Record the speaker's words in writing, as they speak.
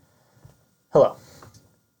Hello.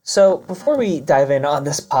 So, before we dive in on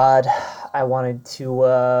this pod, I wanted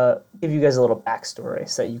to give you guys a little backstory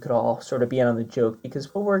so that you could all sort of be in on the joke,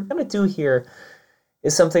 because what we're going to do here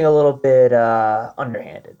is something a little bit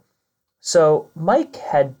underhanded. So, Mike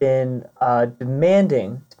had been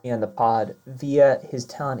demanding to be on the pod via his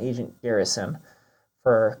talent agent Garrison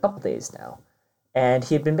for a couple days now. And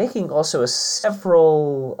he had been making also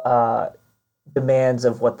several demands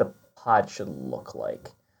of what the pod should look like.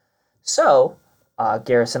 So,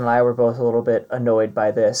 Garrison and I were both a little bit annoyed by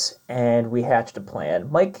this, and we hatched a plan.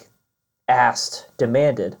 Mike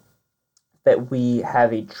demanded that we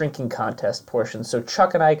have a drinking contest portion. So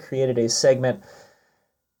Chuck and I created a segment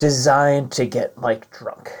designed to get Mike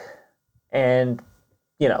drunk. And,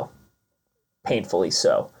 painfully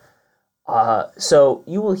so. So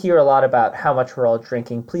you will hear a lot about how much we're all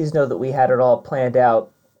drinking. Please know that we had it all planned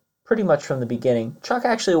out pretty much from the beginning. Chuck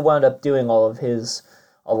actually wound up doing all of his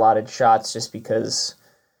allotted shots just because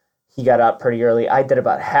he got out pretty early. I did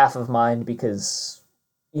about half of mine because,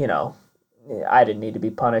 I didn't need to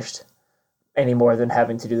be punished any more than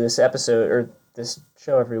having to do this episode or this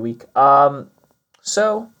show every week.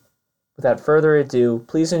 So, without further ado,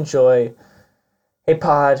 please enjoy a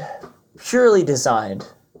pod purely designed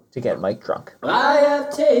to get Mike drunk. I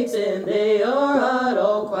have takes and they are hot,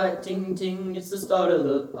 all quite ting-ting, it's the start of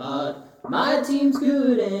the pod. My team's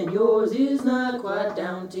good and yours is not quite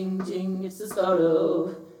down, ting-ting, it's the start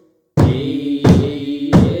of... Hey,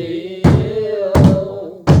 hey, hey,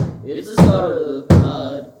 oh. It's the start of the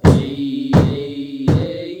pod. Hey, hey,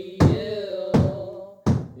 hey, hey, oh.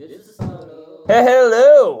 It's the start of...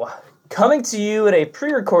 Hello! Coming to you in a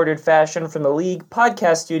pre-recorded fashion from the League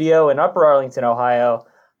podcast studio in Upper Arlington, Ohio,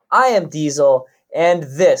 I am Diesel, and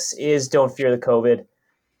this is Don't Fear the COVID.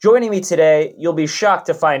 Joining me today, you'll be shocked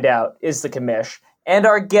to find out, is the commish, and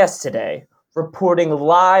our guest today, reporting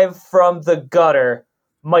live from the gutter,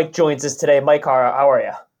 Mike joins us today. Mike, how are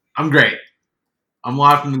you? I'm great. I'm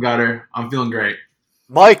live from the gutter. I'm feeling great.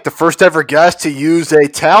 Mike, the first ever guest to use a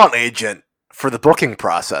talent agent for the booking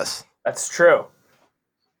process. That's true.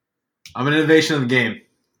 I'm an innovation of the game.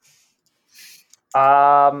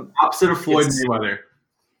 Opposite of Floyd Mayweather.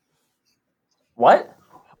 What?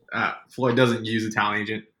 Floyd doesn't use a talent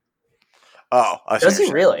agent. Oh, does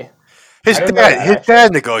he really? His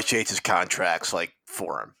dad negotiates his contracts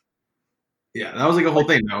for him. Yeah, that was a whole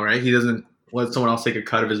thing though, right? He doesn't let someone else take a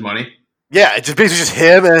cut of his money. Yeah, it's basically just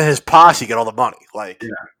him and his posse get all the money.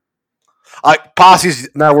 Posse's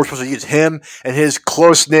now we're supposed to use him and his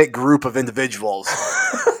close knit group of individuals.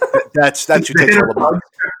 that's who takes all the money.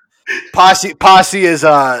 Posse is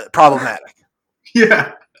problematic.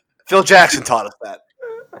 Yeah. Phil Jackson taught us that.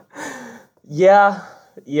 Yeah.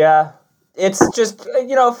 It's just,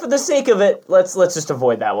 for the sake of it, let's just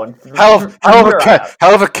avoid that one. Hell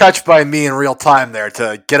of a catch by me in real time there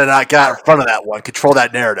to get out in front of that one, control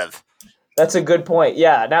that narrative. That's a good point.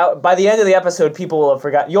 Yeah. Now, by the end of the episode, people will have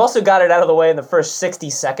forgotten. You also got it out of the way in the first 60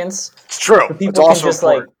 seconds. It's true. So people can just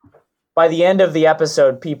by the end of the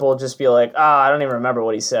episode, people will just be like, I don't even remember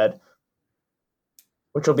what he said,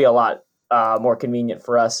 which will be a lot more convenient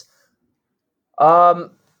for us.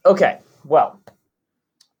 Okay. Well,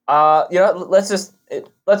 let's just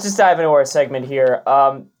dive into our segment here.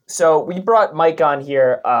 So we brought Mike on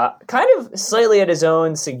here, kind of slightly at his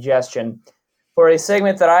own suggestion, for a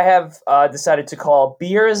segment that I have decided to call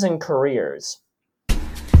Beers and Careers.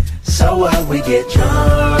 So what, we get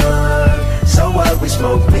drunk, so what, we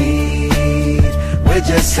smoke weed, we're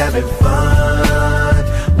just having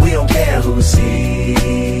fun, we don't care who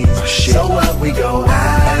sees, so what, we go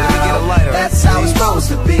out, that's how it's supposed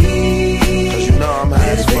to be, cause I'm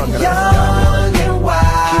living young and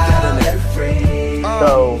wild and free.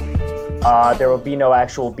 So, there will be no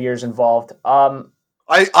actual beers involved.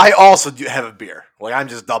 I also do have a beer. I'm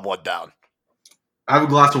just doubling down. I have a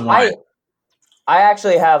glass of wine. I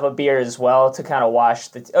actually have a beer as well to kind of wash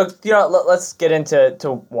the... let's get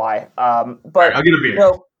into why. But I'll get a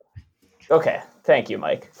beer. Okay, thank you,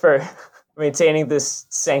 Mike, for maintaining this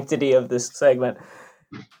sanctity of this segment.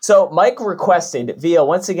 So Mike requested via,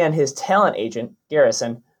 once again, his talent agent,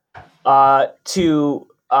 Garrison, to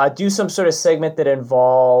do some sort of segment that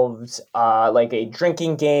involved a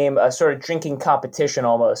drinking game, a sort of drinking competition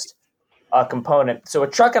almost component. So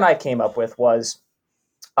what Chuck and I came up with was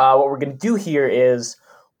what we're going to do here is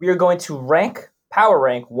we are going to power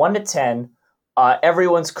rank 1 to 10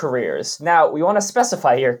 everyone's careers. Now, we want to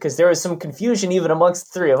specify here, because there is some confusion even amongst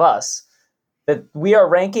the three of us, that we are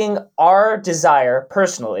ranking our desire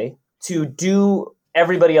personally to do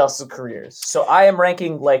everybody else's careers. So I am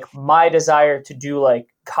ranking my desire to do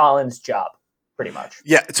Colin's job, pretty much.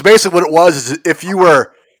 Yeah, so basically what it was is if you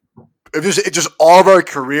were if just all of our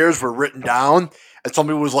careers were written down, and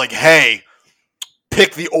somebody was like, "Hey,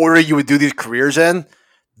 pick the order you would do these careers in,"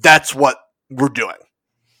 that's what we're doing.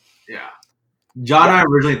 Yeah. John and I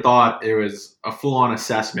originally thought it was a full-on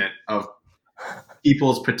assessment of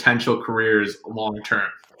people's potential careers long term.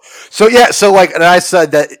 So and I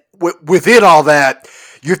said that within all that,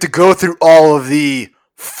 you have to go through all of the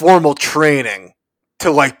formal training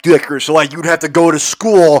to do that career. So you'd have to go to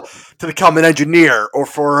school to become an engineer or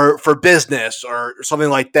for business or something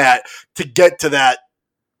like that to get to that.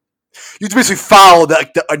 You have to basically follow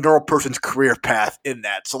a normal person's career path in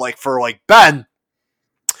that. So for Ben,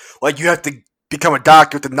 you have to become a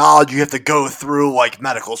doctor with the knowledge. You have to go through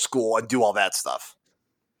medical school and do all that stuff.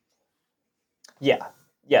 Yeah.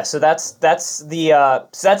 So that's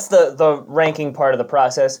the ranking part of the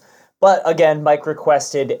process. But again, Mike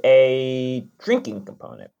requested a drinking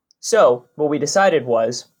component. So what we decided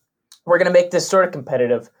was we're going to make this sort of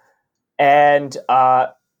competitive, and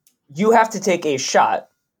you have to take a shot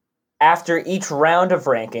after each round of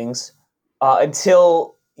rankings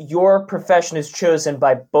until your profession is chosen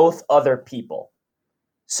by both other people.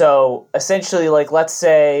 So essentially, let's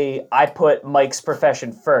say I put Mike's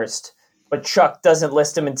profession first, but Chuck doesn't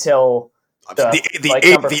list him until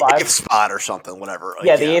the eighth spot or something, whatever. The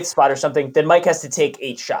eighth spot or something. Then Mike has to take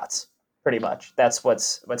 8 shots, pretty much. That's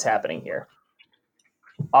what's happening here.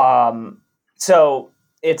 So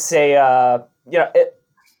it's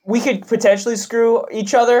we could potentially screw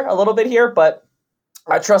each other a little bit here, but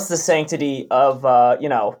I trust the sanctity of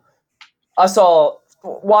us all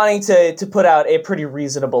wanting to put out a pretty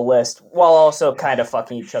reasonable list while also kind of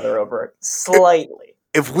fucking each other over slightly.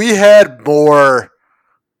 If we had more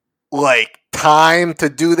time to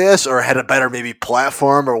do this, or had a better maybe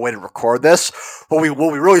platform or way to record this, what we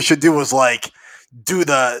really should do was do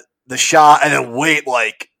the shot and then wait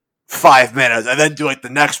 5 minutes and then do the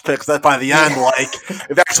next pick. So that by the end,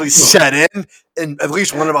 it actually set in, and at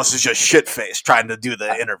least one of us is just shit faced trying to do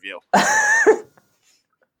the interview.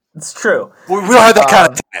 It's true. We don't have that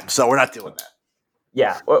kind of time, so we're not doing that.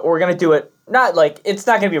 Yeah, we're gonna do it. Not it's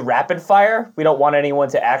not gonna be rapid fire. We don't want anyone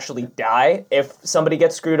to actually die if somebody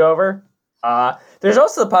gets screwed over. There's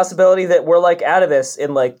also the possibility that we're out of this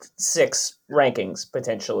in 6 rankings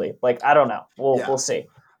potentially. I don't know. We'll see.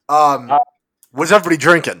 What's everybody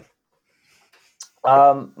drinking?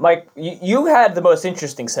 Mike, you had the most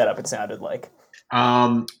interesting setup. It sounded like.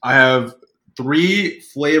 I have 3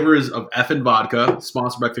 flavors of effing vodka,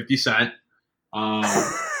 sponsored by 50 Cent.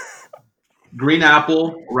 Green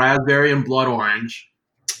apple, raspberry, and blood orange.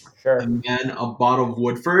 Sure. And then a bottle of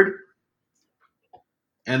Woodford.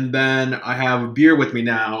 And then I have a beer with me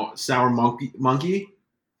now, Sour Monkey.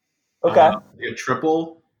 Okay. A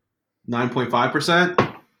triple,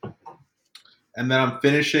 9.5%. And then I'm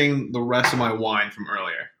finishing the rest of my wine from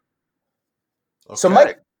earlier. Okay. So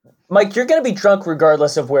Mike, you're going to be drunk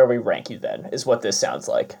regardless of where we rank you then, is what this sounds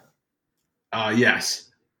like.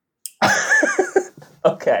 Yes.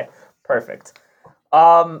 Okay. Perfect.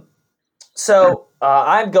 So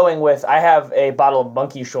I'm going with, I have a bottle of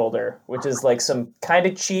Monkey Shoulder, which is some kind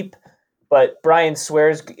of cheap, but Brian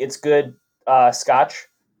swears it's good scotch.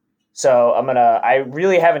 So I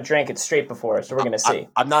really haven't drank it straight before, so we're going to see.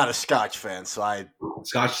 I'm not a scotch fan, so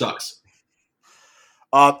Scotch sucks.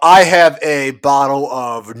 I have a bottle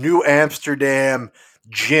of New Amsterdam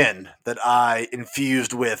gin that I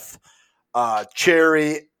infused with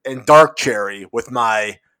cherry and dark cherry with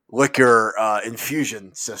my liquor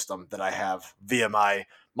infusion system that I have via my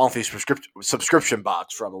monthly subscription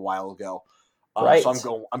box from a while ago. Right.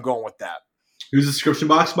 So I'm going with that. Who's the subscription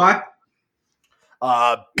box by?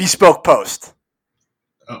 Bespoke Post.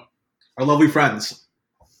 Oh, our lovely friends.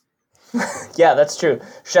 Yeah, that's true.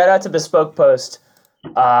 Shout out to Bespoke Post,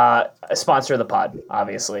 a sponsor of the pod,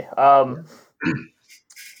 obviously.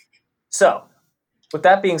 So, with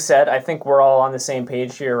that being said, I think we're all on the same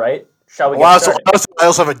page here, right? Shall we get started? I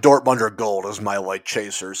also have a Dortmunder Gold as my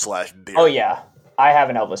chaser / beer. Oh yeah, I have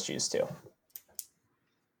an Elvis juice too.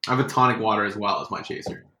 I have a tonic water as well as my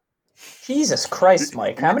chaser. Jesus Christ,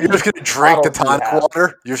 Mike! How many? You're just gonna drink the tonic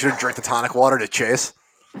water? You're just gonna drink the tonic water to chase?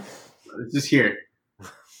 It's just here.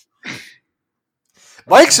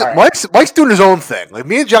 Mike's doing his own thing.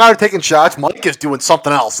 Me and John are taking shots. Mike is doing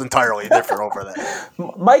something else entirely different over there.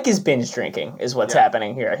 Mike is binge drinking, is what's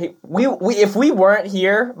happening here. If we weren't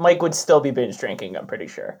here, Mike would still be binge drinking. I'm pretty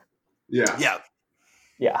sure. Yeah.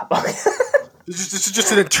 This is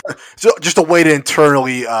just a way to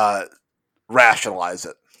internally rationalize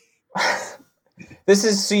it. This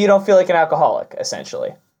is so you don't feel like an alcoholic,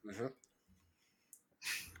 essentially. Mm-hmm.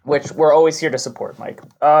 Which we're always here to support, Mike.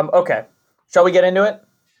 Okay. Shall we get into it?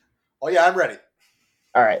 Oh, yeah, I'm ready.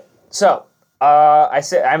 All right. So,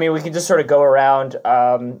 we can just sort of go around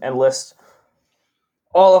and list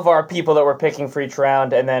all of our people that we're picking for each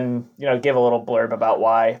round, and then give a little blurb about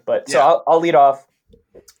why. But so I'll lead off.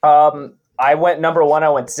 I went number 1. I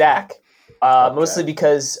went Zach, mostly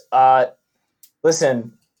because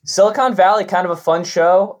listen, Silicon Valley, kind of a fun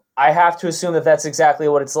show. I have to assume that that's exactly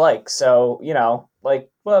what it's like. So well,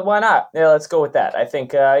 why not? Yeah, let's go with that. I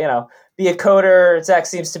think be a coder. Zach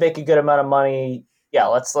seems to make a good amount of money. Yeah,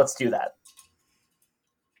 let's do that.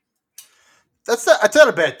 That's not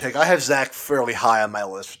a bad pick. I have Zach fairly high on my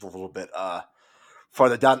list, a little bit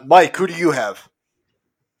farther down. Mike, who do you have?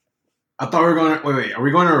 I thought we were going to wait. Are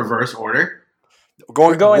we going to reverse order?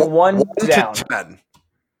 We're going one down. to 10.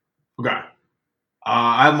 Okay.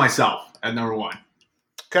 I have myself at number 1.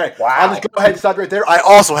 Okay. Wow. I'll just go ahead and stop right there. I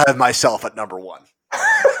also have myself at number 1.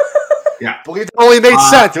 Yeah. Believe it only made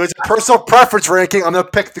sense. It was a personal preference ranking. I'm going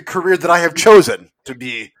to pick the career that I have chosen to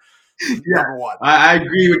be number 1. I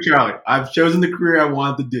agree with Charlie. I've chosen the career I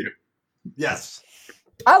wanted to do. Yes.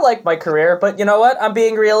 I like my career, but you know what? I'm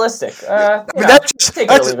being realistic.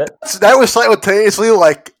 Take it or leave it. That was simultaneously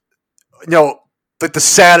like the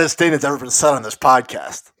saddest thing that's ever been said on this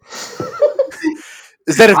podcast.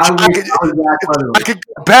 Is that if I could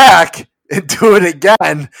go back and do it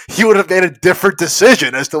again, he would have made a different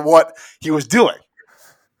decision as to what he was doing.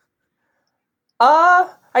 I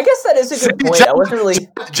guess that is a good point. I wasn't really.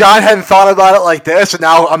 John hadn't thought about it like this, and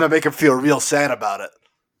now I'm gonna make him feel real sad about it.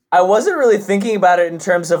 I wasn't really thinking about it in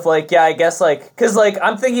terms of I guess because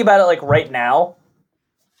I'm thinking about it right now.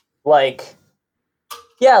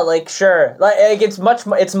 Sure. It's much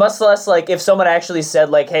less if someone actually said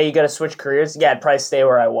hey, you got to switch careers. Yeah, I'd probably stay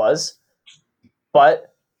where I was.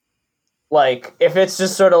 But if it's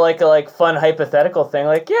just sort of a fun hypothetical thing,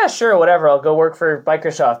 yeah, sure, whatever. I'll go work for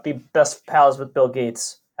Microsoft, be best pals with Bill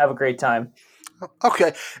Gates, have a great time.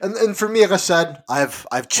 Okay, and for me, like I said,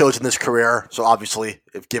 I've chosen this career, so obviously,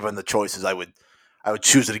 if given the choices, I would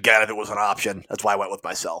choose it again if it was an option. That's why I went with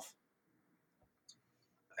myself.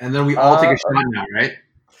 And then we all take a shot now, right?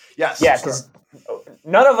 Yes. Yeah, because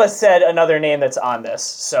none of us said another name that's on this,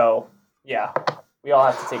 so yeah, we all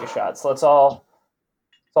have to take a shot. So let's all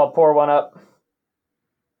pour one up.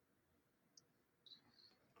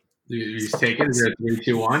 You just take it. Is it 3,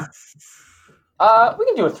 2, 1? We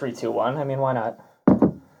can do a 3, 2, 1. I mean, why not?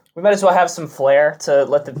 We might as well have some flair to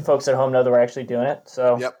let the folks at home know that we're actually doing it.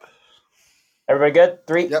 So, yep. Everybody good?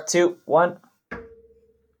 3, 2, 1.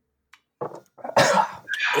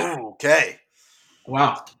 Okay.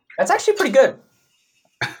 Wow. That's actually pretty good.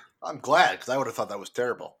 I'm glad because I would have thought that was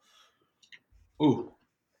terrible. Ooh.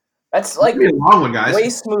 That's a long one, guys. Way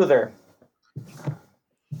smoother.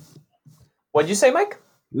 What'd you say, Mike?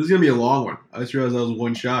 This is gonna be a long one. I just realized that was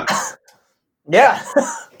one shot. Yeah.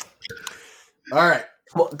 All right.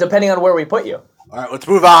 Well, depending on where we put you. All right, let's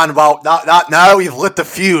move on. Now that we've lit the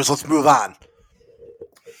fuse, let's move on.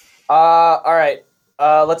 All right.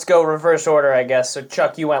 Let's go reverse order, I guess. So,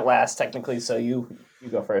 Chuck, you went last, technically, so you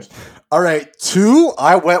go first. All right. 2,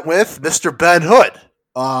 I went with Mr. Ben Hood.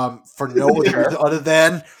 For no reason other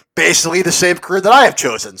than basically the same career that I have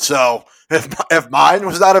chosen. So, if mine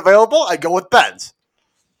was not available, I'd go with Ben's.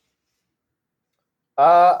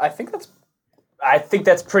 I think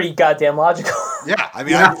that's pretty goddamn logical. Yeah, I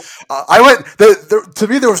mean, yeah. I went. To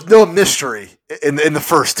me, there was no mystery in the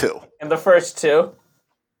first 2. In the first 2.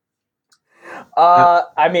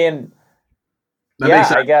 I mean,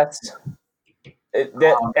 yeah, I guess.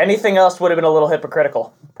 Anything else would have been a little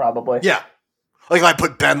hypocritical, probably. Yeah. If I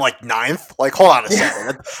put Ben 9th, hold on a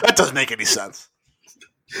second. That doesn't make any sense.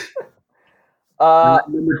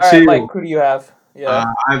 Number 2. Right, Mike, who do you have?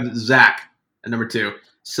 Yeah. I have Zach at number 2.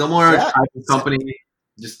 Similar type of company.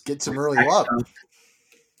 Just get some early love.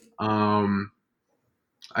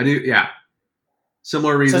 I do, yeah.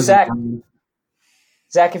 Similar reasons. So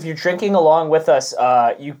Zach, if you're drinking along with us,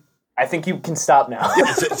 I think you can stop now.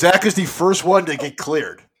 Yeah, Zach is the first one to get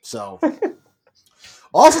cleared. So,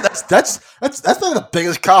 also that's not the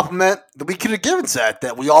biggest compliment that we could have given Zach.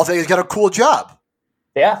 That we all think he's got a cool job.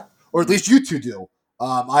 Yeah, or at least you two do.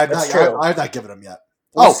 I have not given him yet.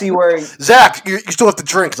 We'll see where Zach, you still have to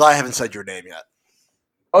drink because I haven't said your name yet.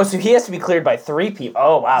 Oh, so he has to be cleared by 3 people.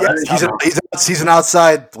 Oh, wow. Yeah, he's an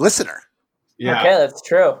outside listener. Yeah. Okay, that's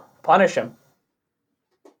true. Punish him.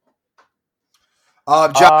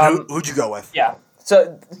 John, who'd you go with? Yeah.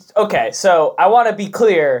 So I want to be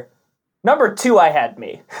clear. Number 2, I had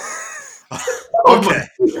me. Okay.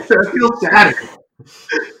 I feel sad.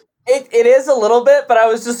 It is a little bit, but I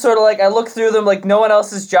was just sort of I looked through them, no one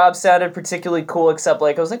else's job sounded particularly cool except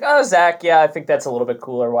I was oh, Zach, yeah, I think that's a little bit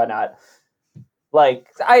cooler. Why not? Like,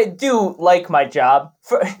 I do like my job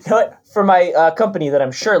for my company that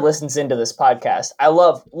I'm sure listens into this podcast. I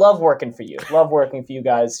love working for you. Love working for you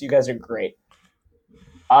guys. You guys are great.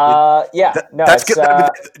 That's good.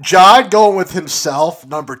 John going with himself,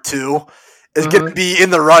 number 2, is going to be in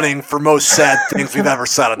the running for most sad things we've ever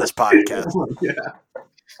said on this podcast. Yeah.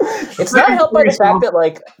 It's not helped by the fact that,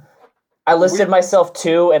 like, I listed myself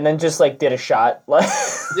 2 and then just, like, did a shot.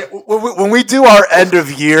 Yeah, when we do our end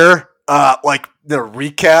of year, like the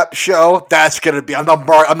recap show, that's going to be. I'm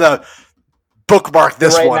the bookmark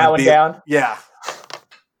this Writing one. that one down? Yeah.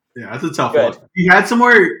 Yeah, that's a tough Good. one.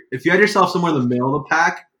 If you had yourself somewhere in the middle of the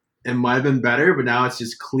pack, it might have been better, but now it's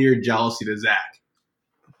just clear jealousy to Zach.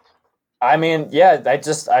 I mean, yeah,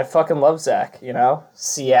 I fucking love Zach, you know?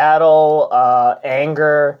 Seattle,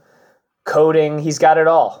 anger, coding, he's got it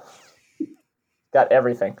all. Got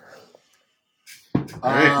everything. All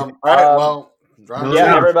right. Well,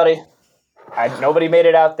 yeah, everybody. Nobody made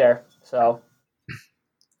it out there, so.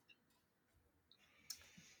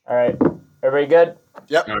 All right. Everybody good?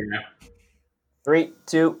 Yep. Oh, yeah. 3,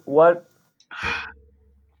 2, 1.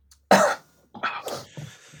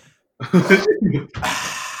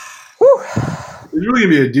 It's really going to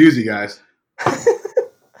be a doozy, guys.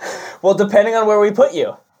 Well, depending on where we put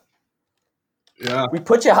you. Yeah. We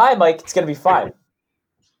put you high, Mike, it's going to be fine.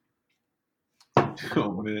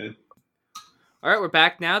 Oh, man. All right, we're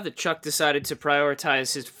back now that Chuck decided to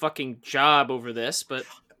prioritize his fucking job over this, but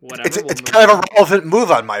whatever. It's kind of a relevant move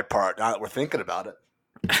on my part now that we're thinking about it.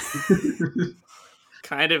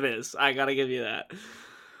 Kind of is. I gotta give you that.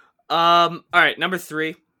 All right, number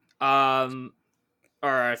 3. Or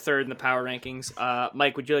our third in the power rankings.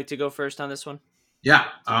 Mike, would you like to go first on this one? Yeah.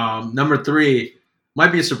 Number 3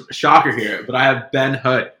 might be a shocker here, but I have Ben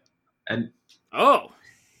Hood. And Oh.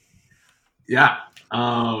 yeah.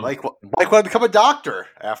 Mike want to become a doctor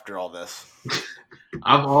after all this.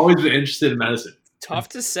 I've always been interested in medicine. Tough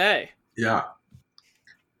to say. Yeah.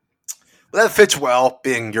 Well, that fits well,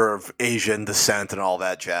 being you're of Asian descent and all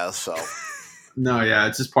that jazz. So, No, yeah,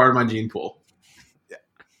 it's just part of my gene pool.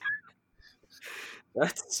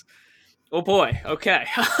 That's. Oh boy. Okay.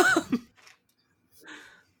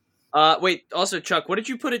 Wait. Also, Chuck, what did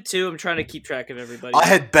you put it to? I'm trying to keep track of everybody. I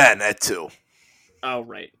had Ben at 2. Oh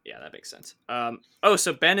right. Yeah, that makes sense.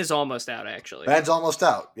 So Ben is almost out actually. Ben's almost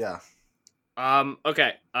out. Yeah.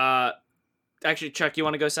 Okay. Actually, Chuck, you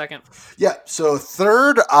want to go second? Yeah. So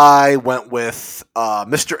third, I went with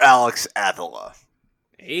Mr. Alex Avila.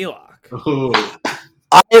 A-Lock. Oh.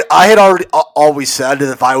 I had already always said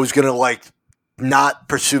that if I was gonna like not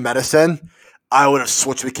pursue medicine, I would have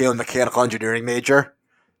switched to became a mechanical engineering major.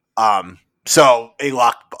 So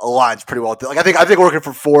A-Lock aligns pretty well with it. Like I think working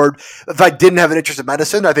for Ford. If I didn't have an interest in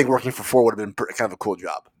medicine, I think working for Ford would have been kind of a cool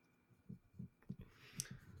job.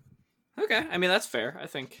 Okay, I mean that's fair. I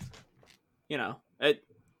think,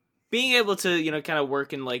 being able to kind of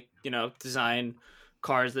work in like design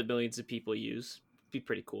cars that millions of people use would be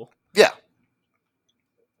pretty cool. Yeah.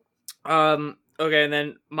 Okay, and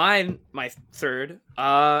then my third.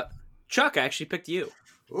 Chuck, I actually picked you.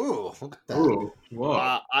 Ooh, look at that. Ooh.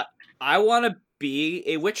 Whoa. I want to be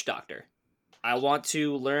a witch doctor. I want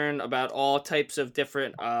to learn about all types of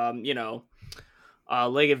different,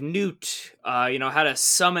 Leg of Newt, how to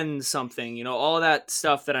summon something, all of that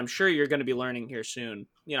stuff that I'm sure you're going to be learning here soon.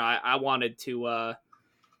 I wanted to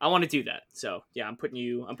do that. So yeah, I'm putting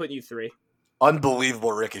you 3.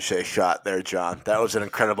 Unbelievable ricochet shot there, John. That was an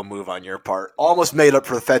incredible move on your part. Almost made up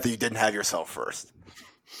for the fact that you didn't have yourself first.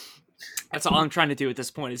 That's all I'm trying to do at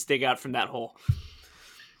this point is dig out from that hole.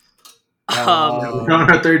 We're going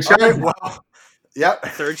our third shot. Right, well, yep.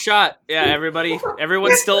 Third shot. Yeah,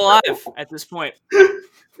 everyone's still alive at this point.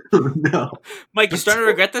 No, Mike, you starting to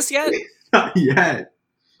regret this yet? not yet.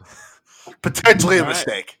 Potentially a All right.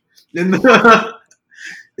 mistake. In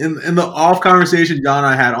the off conversation John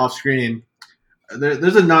and I had off screen,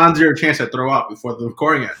 there's a non-zero chance I throw up before the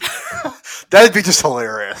recording ends. That'd be just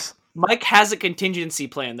hilarious. Mike has a contingency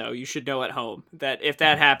plan, though. You should know at home that if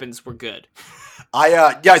that happens, we're good.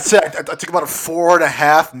 I said I took about a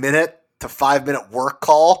 4.5 minute to 5 minute work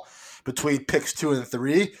call between picks 2 and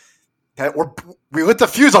 3. Okay, we lit the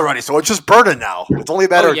fuse already, so it's just burning now. It's only a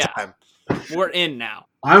matter of time. We're in now.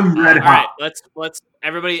 I'm red All right, hot. let's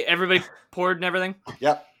everybody poured and everything.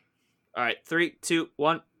 Yep. All right, 3, 2,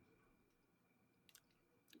 1.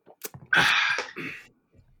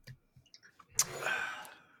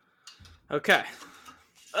 Okay.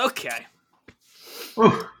 Ooh.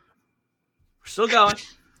 We're still going.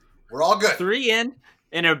 We're all good. 3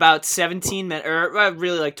 in about 17 minutes, or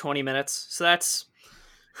really like 20 minutes. So that's.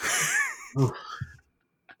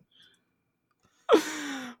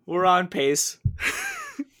 We're on pace.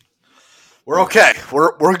 We're okay.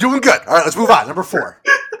 We're doing good. All right, let's move on. Number 4.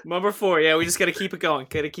 Number 4. Yeah, we just got to keep it going.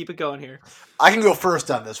 Got to keep it going here. I can go first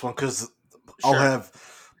on this one because I'll Sure. have.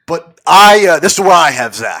 But this is where I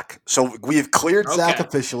have Zach. So we have cleared Zach Okay.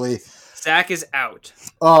 officially. Zach is out.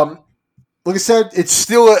 Like I said, it's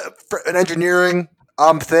still an engineering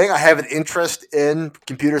thing. I have an interest in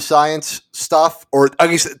computer science stuff, or I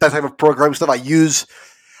guess that type of programming stuff. I use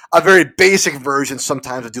a very basic version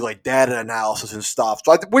sometimes to do like data analysis and stuff.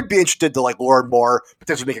 So I would be interested to like learn more,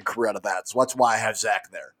 potentially make a career out of that. So that's why I have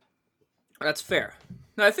Zach there. That's fair.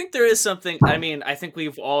 No, I think there is something. I mean, I think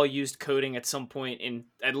we've all used coding at some point in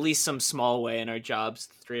at least some small way in our jobs.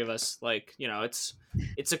 The 3 of us, like, you know, it's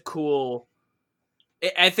a cool.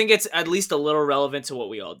 I think it's at least a little relevant to what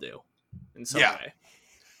we all do in some way.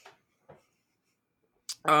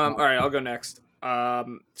 All right, I'll go next.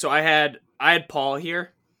 So I had Paul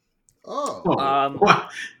here. Oh, What?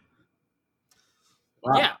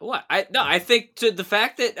 Wow. Yeah, what? I think to the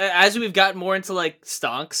fact that as we've gotten more into like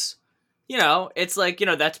stonks, you know, it's like, you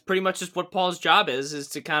know, that's pretty much just what Paul's job is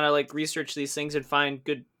to kind of like research these things and find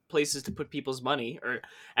good places to put people's money, or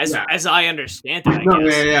as I understand it, I No,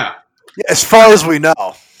 guess. yeah. as far as we know.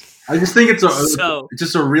 I just think it's So- it's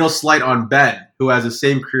just a real slight on Ben, who has the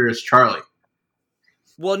same career as Charlie.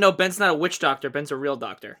 Well, no, Ben's not a witch doctor. Ben's a real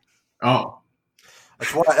doctor. Oh,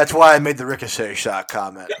 That's why I made the ricochet shot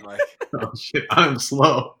comment. Mike. oh shit! I'm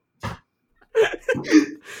slow.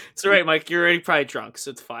 It's all right, Mike. You're already probably drunk,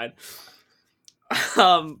 so it's fine.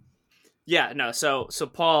 Yeah, no. So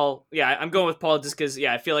Paul, yeah, I'm going with Paul just because,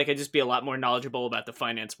 yeah, I feel like I'd just be a lot more knowledgeable about the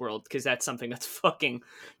finance world because that's something that's fucking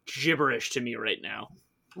gibberish to me right now.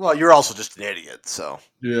 Well, you're also just an idiot, so.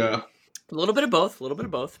 Yeah. A little bit of both. A little bit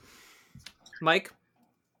of both. Mike.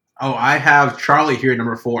 Oh, I have Charlie here,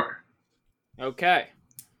 number 4. Okay.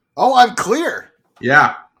 Oh, I'm clear.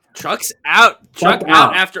 Yeah. Chuck's out. Chuck Chuck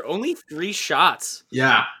out out. after only 3 shots.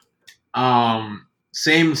 Yeah.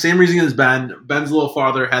 Same reasoning as Ben. Ben's a little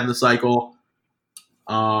farther ahead in the cycle.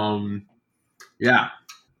 Yeah.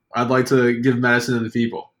 I'd like to give medicine to the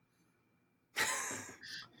people.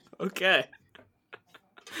 Okay.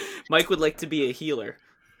 Mike would like to be a healer.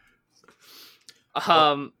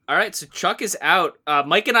 All right, so Chuck is out.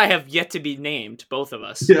 Mike and I have yet to be named, both of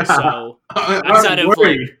us. Yeah. So I'm outside of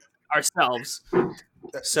worried. ourselves.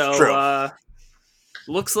 That's So true.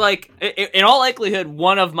 looks like in all likelihood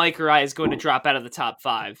one of Mike or I is going to drop out of the top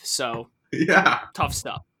 5. So Yeah. tough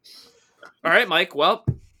stuff. All right, Mike. Well,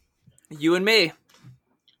 you and me. Yeah.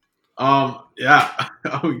 Oh,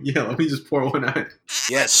 yeah. Let me just pour one out.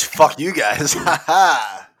 Yes, fuck you guys.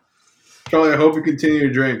 Ha Charlie, I hope you continue to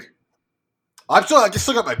drink. I just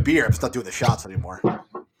still got my beer. I'm just not doing the shots anymore.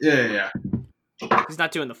 Yeah. He's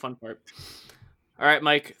not doing the fun part. All right,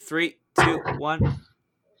 Mike. 3, 2, 1.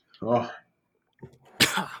 Oh.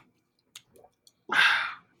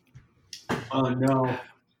 Oh, no.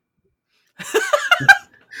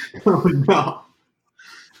 Oh, no.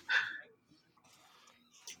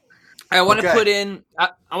 I want to Okay. put in.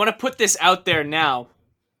 I want to put this out there now.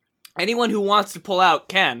 Anyone who wants to pull out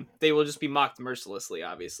can. They will just be mocked mercilessly,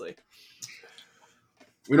 obviously.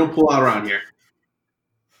 We don't pull out around here.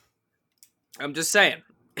 I'm just saying.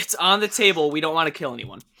 It's on the table. We don't want to kill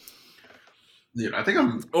anyone. Dude, I think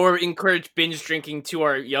I'm... Or encourage binge drinking to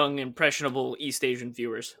our young, impressionable East Asian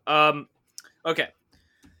viewers. Okay.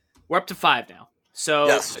 We're up to 5 now. So,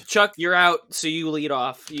 Yes. Chuck, you're out, so you lead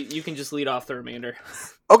off. You can just lead off the remainder.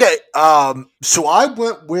 Okay, so I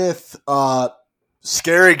went with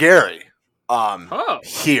Scary Gary Oh.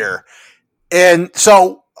 here. And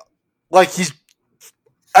so, like, he's,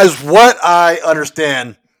 as what I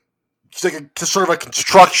understand, he's like sort of a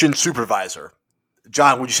construction supervisor.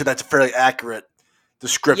 John, would you say that's a fairly accurate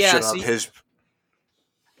description Yeah, of so his?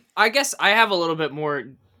 I guess I have a little bit more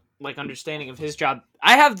like understanding of his job.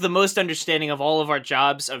 I have the most understanding of all of our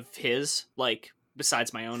jobs of his, like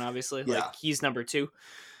besides my own, obviously. Yeah. Like he's number 2.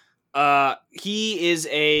 He is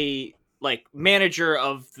a like manager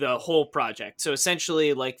of the whole project. So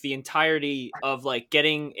essentially like the entirety of like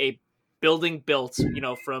getting a building built, you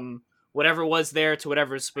know, from whatever was there to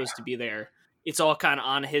whatever is supposed to be there. It's all kind of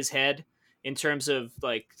on his head in terms of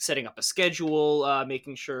like setting up a schedule,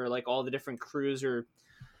 making sure like all the different crews are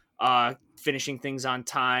finishing things on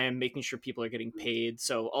time, making sure people are getting paid.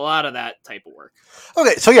 So a lot of that type of work.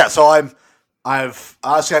 Okay, so yeah, so I'm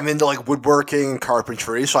into like woodworking and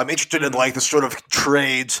carpentry, so I'm interested in like the sort of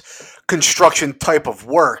trades, construction type of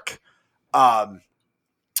work.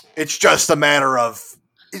 It's just a matter of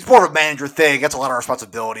it's more of a manager thing. That's a lot of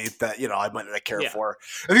responsibility that I might not care Yeah. for.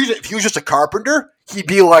 If he was just a carpenter, he'd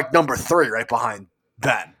be like number 3 right behind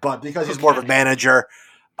Ben. But because he's more of a Okay. manager,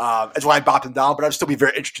 That's why I bopped him down, but I'd still be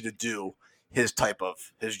very interested to do his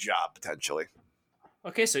job potentially.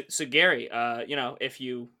 Okay, so Gary, if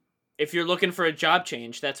you're looking for a job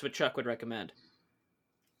change, that's what Chuck would recommend.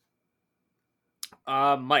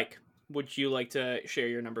 Mike, would you like to share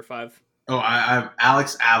your number 5? Oh, I have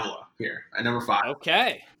Alex Avila here at number 5.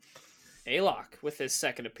 Okay. A-Lock with his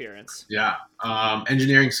second appearance. Yeah.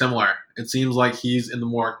 Engineering similar. It seems like he's in the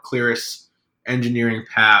more clearest engineering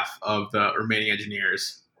path of the remaining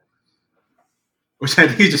engineers. Which I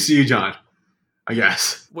think is just you, John, I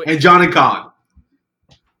guess. Wait. And John and Colin.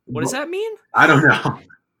 What does that mean? I don't know.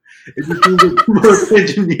 It just seems like the most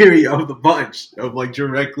engineering of the bunch, of like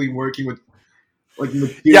directly working with like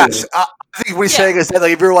material. Yes, I think what he's saying is that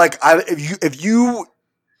like if you're like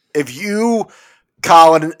if you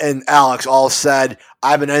Colin and Alex all said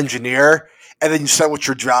I'm an engineer, and then you said what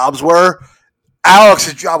your jobs were,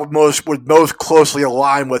 Alex's job would most closely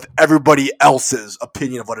align with everybody else's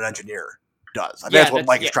opinion of what an engineer does. I think that's what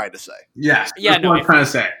Mike is trying to say. Yes. Yeah, that's what I'm trying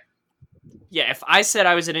to say. Yeah, if I said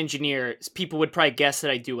I was an engineer, people would probably guess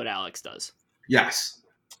that I do what Alex does. Yes.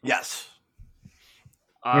 Yes.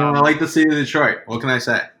 I like the city of Detroit. What can I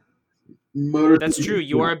say? That's true.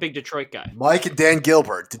 You are a big Detroit guy. Mike and Dan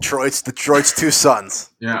Gilbert, Detroit's two sons.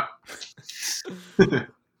 Yeah.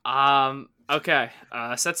 Okay.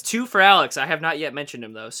 So that's 2 for Alex. I have not yet mentioned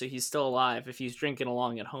him though, so he's still alive if he's drinking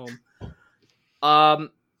along at home. All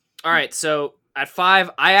right. So at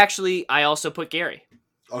 5, I also put Gary.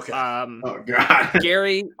 Okay. Oh God.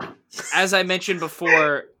 Gary, as I mentioned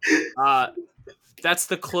before, that's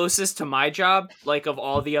the closest to my job, like of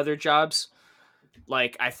all the other jobs.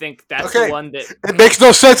 Like, I think that's the one that... It makes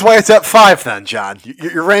no sense why it's at 5 then, John.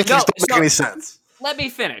 Your rankings don't make any sense. Let me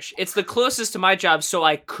finish. It's the closest to my job, so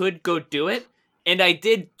I could go do it. And I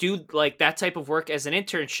did do like that type of work as an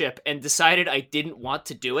internship and decided I didn't want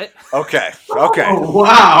to do it. Okay. Oh,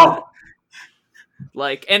 wow.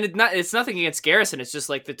 Like, and it's nothing against Garrison. It's just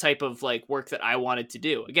like the type of like work that I wanted to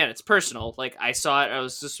do. Again, it's personal. Like I saw it, I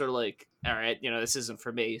was just sort of like, all right, this isn't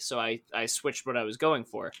for me. So I switched what I was going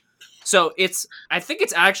for. So I think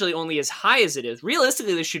it's actually only as high as it is.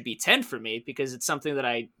 Realistically, this should be 10 for me because it's something that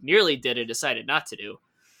I nearly did and decided not to do.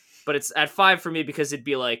 But it's at 5 for me because it'd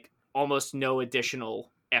be like almost no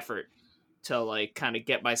additional effort to like kind of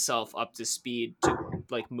get myself up to speed to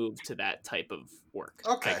like move to that type of work.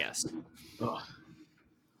 Okay. I guess. Oh.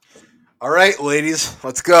 All right, ladies,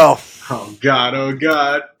 let's go. Oh God! Oh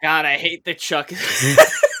God! God, I hate the Chuck. This is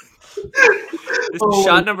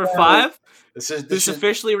shot number 5. This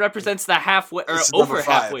officially represents the halfway or over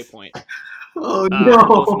halfway point. Oh no!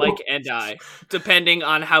 Both Mike and I, depending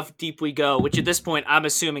on how deep we go. Which at this point, I'm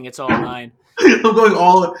assuming it's all 9. I'm going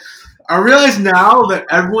all. I realize now that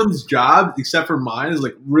everyone's job, except for mine, is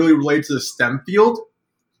like really related to the STEM field.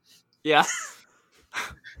 Yeah.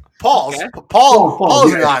 Paul's yeah.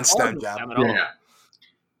 a non-STEM job. Yeah.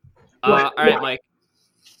 All right, Mike.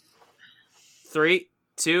 3,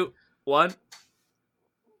 2, 1.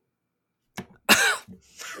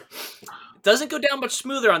 Doesn't go down much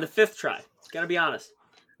smoother on the 5th try. Gotta be honest.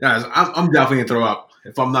 Guys, I'm definitely gonna throw up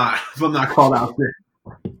if I'm not called out there.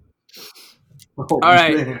 All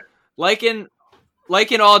right. Man. Like in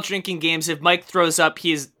all drinking games, if Mike throws up,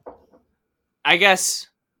 he's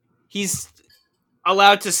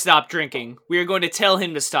allowed to stop drinking. We are going to tell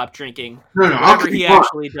him to stop drinking. No, whatever he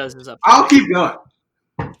actually does is up. I'll keep going.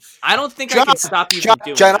 I don't think I can stop you from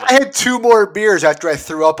doing John, that. I had 2 more beers after I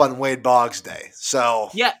threw up on Wade Boggs Day.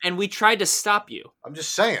 So yeah, and we tried to stop you. I'm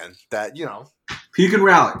just saying that, Puke and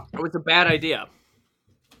rally. It was a bad idea.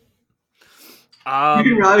 Puke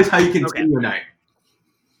and rally is how you continue a night.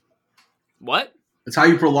 What? It's how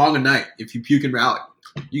you prolong a night. If you puke and rally,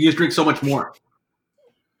 you can just drink so much more.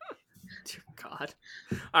 Dear God.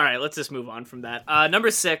 All right, let's just move on from that.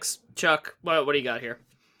 Number 6, Chuck. What do you got here?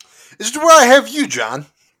 This is where I have you, John.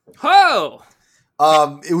 Oh!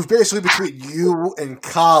 It was basically between you and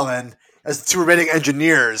Colin as the 2 remaining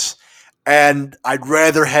engineers, and I'd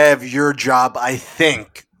rather have your job, I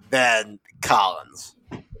think, than Colin's.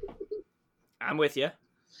 I'm with you.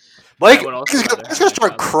 Mike's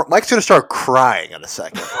gonna start crying in a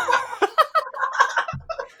second.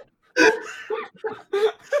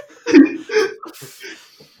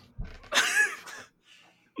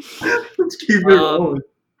 Let's keep it rolling.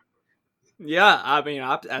 Yeah, I mean,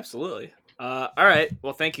 absolutely. All right.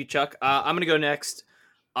 Well, thank you, Chuck. I'm gonna go next.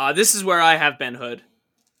 This is where I have Ben Hood.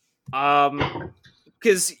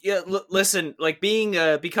 Because listen, like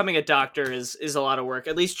becoming a doctor is a lot of work.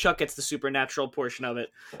 At least Chuck gets the supernatural portion of it.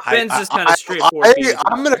 Ben's just kind of straightforward.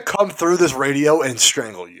 I'm gonna come through this radio and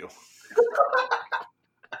strangle you.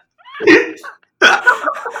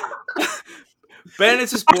 Ben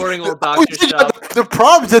is just boring old doctor stuff. The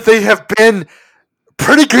problem is that they have been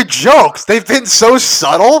pretty good jokes. They've been so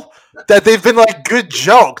subtle that they've been like good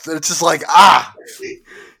jokes. It's just like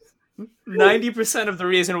 90% of the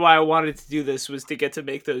reason why I wanted to do this was to get to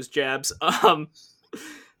make those jabs.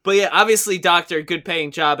 But yeah, obviously, doctor, good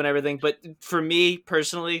paying job and everything. But for me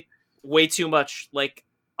personally, way too much like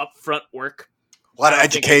upfront work. A lot of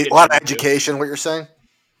education. What you're saying?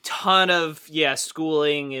 Ton of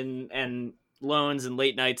schooling and loans and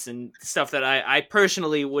late nights and stuff that I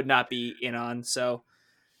personally would not be in on. So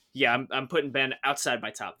yeah, I'm putting Ben outside my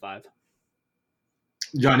top 5.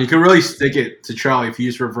 John, you can really stick it to Charlie if you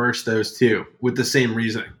just reverse those two with the same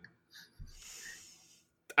reasoning.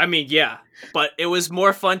 I mean, yeah, but it was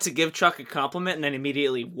more fun to give Chuck a compliment and then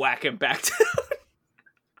immediately whack him back down.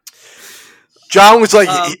 John was like,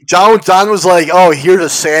 John was like, "Oh, here's a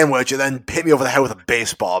sandwich," and then hit me over the head with a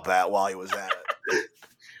baseball bat while he was at it.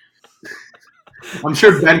 I'm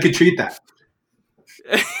sure Ben could treat that.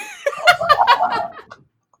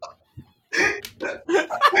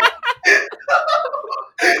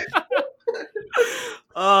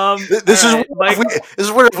 This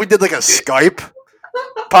is where if we did like a Skype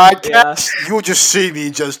podcast, you would just see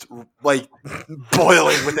me just like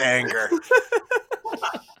boiling with anger.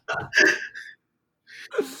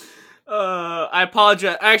 I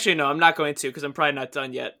apologize. Actually, no, I'm not going to because I'm probably not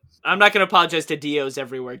done yet. I'm not going to apologize to Dios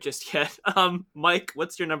everywhere just yet. Mike,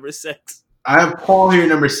 what's your number 6? I have Paul here,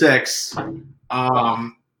 number 6.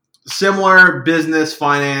 Similar business,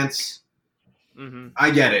 finance. Mm-hmm.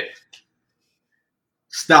 I get it.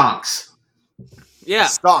 Stonks. Yeah.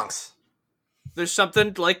 Stonks. There's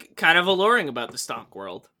something like kind of alluring about the stonk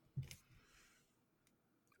world.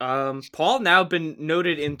 Paul now been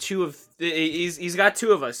noted in 2 of he's got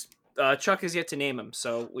 2 of us. Chuck has yet to name him,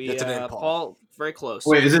 so we Paul very close.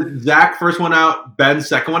 Wait, is it Zach first one out, Ben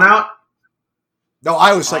second one out? No,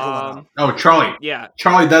 I was second one out. Oh, Charlie. Yeah.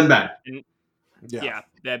 Charlie then Ben. Yeah,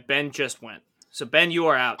 that Ben just went. So Ben, you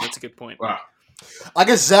are out. That's a good point. Wow. I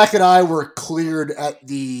guess Zach and I were cleared in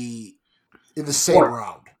the same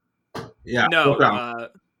round. Yeah. No.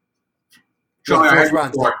 Charlie, first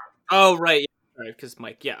round. Oh right. Because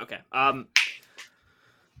Mike. Yeah. Okay.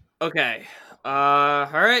 Okay. All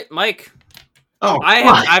right, Mike. Oh,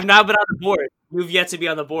 I've now been on the board. You've yet to be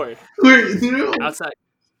on the board. Outside.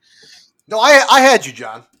 No, I had you,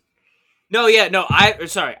 John. No, yeah, no. I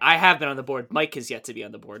have been on the board. Mike has yet to be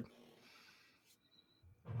on the board.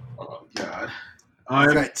 Oh God.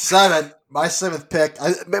 Okay, 7. My 7th pick.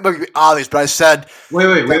 It might be obvious, but I said. Wait.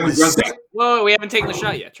 Whoa, we haven't taken the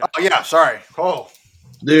shot yet. Oh yeah, sorry. Oh,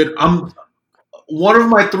 dude, one of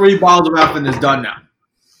my 3 bottles of Effin is done now.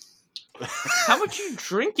 How much are you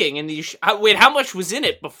drinking in these? Wait, how much was in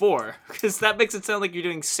it before? Because that makes it sound like you're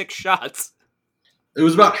doing 6 shots. It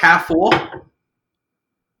was about half full.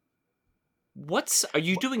 Are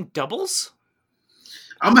you doing doubles?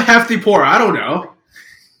 I'm a hefty pourer. I don't know.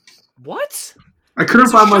 What? I couldn't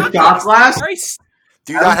find my shot glass.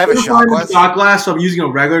 Do you not have a shot glass? So I'm using a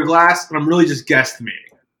regular glass, and I'm really just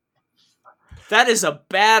guesstimating. That is a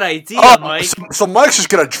bad idea, Mike. So Mike's just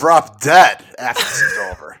gonna drop dead after this is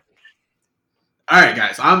over. All right,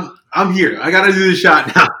 guys, I'm here. I gotta do the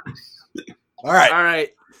shot now. All right.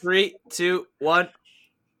 3, 2, 1.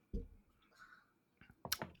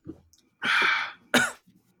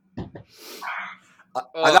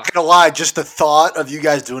 I'm not gonna lie. Just the thought of you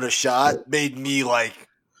guys doing a shot made me like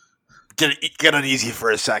get uneasy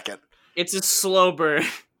for a second. It's a slow burn.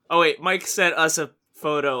 Oh wait, Mike sent us a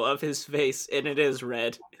photo of his face, and it is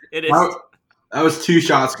red. It is. That was 2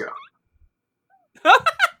 shots ago.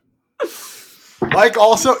 Mike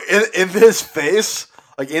also in his face,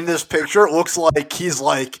 like in this picture, it looks like he's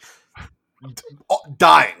like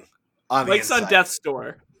dying. Mike's on death's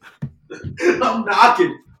door. I'm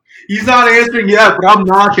knocking. He's not answering yet, but I'm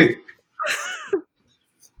knocking.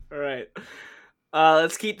 All right.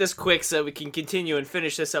 Let's keep this quick so we can continue and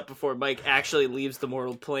finish this up before Mike actually leaves the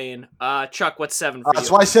mortal plane. Chuck, what's 7 for you?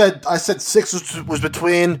 So I said 6 was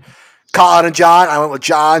between Colin and John. I went with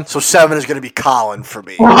John, so 7 is going to be Colin for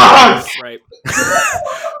me. Right.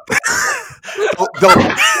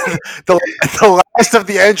 the last of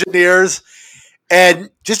the engineers, and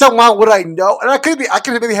just on what I know, and I could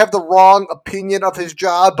maybe have the wrong opinion of his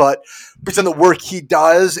job, but based on the work he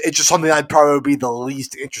does, it's just something I'd probably be the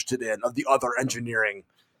least interested in of the other engineering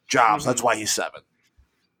jobs. Mm-hmm. That's why he's 7.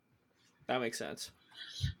 That makes sense.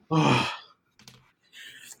 All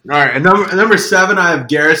right, and number 7, I have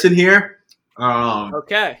Garrison here.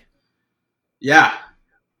 Okay. Yeah.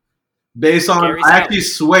 I actually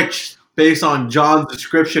switched based on John's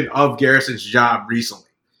description of Garrison's job recently.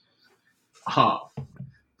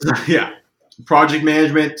 Yeah. Project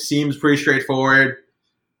management seems pretty straightforward.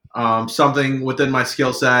 Something within my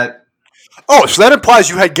skill set. Oh, so that implies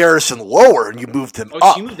you had Garrison lower and you moved him Oh,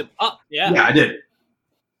 up. so you moved him up. Yeah. Yeah, I did.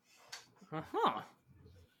 Uh-huh.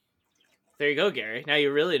 There you go, Gary. Now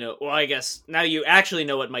you really know. Well, I guess now you actually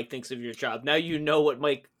know what Mike thinks of your job. Now you know what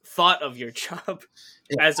Mike thought of your job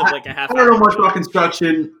as of like a half I don't know hour much ago. about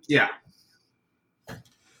construction. Yeah.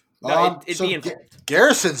 No, it'd so be involved.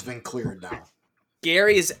 Garrison's been cleared now.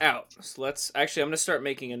 Gary is out. So let's actually. I'm gonna start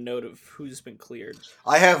making a note of who's been cleared.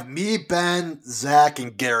 I have me, Ben, Zach,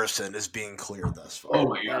 and Garrison as being cleared thus far. Oh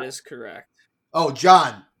my That god. is correct. Oh,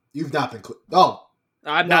 John, you've not been cleared. Oh,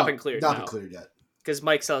 I've no, not been cleared. Not No, been cleared yet. because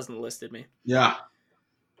Mike hasn't listed me. Yeah.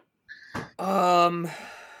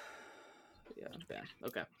 Yeah, bad.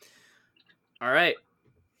 Okay. All right,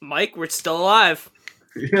 Mike, we're still alive.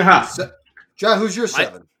 Yeah. John, who's your Mike?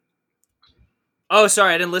 7? Oh,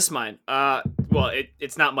 sorry, I didn't list mine. Well,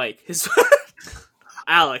 it's not Mike. His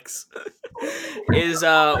Alex is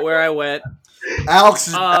where I went.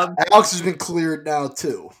 Alex has been cleared now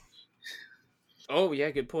too. Oh yeah,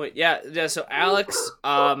 good point. Yeah. So Alex,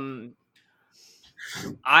 I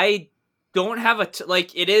don't have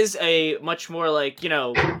like. It is a much more like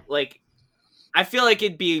like. I feel like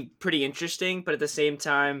it'd be pretty interesting, but at the same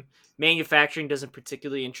time, manufacturing doesn't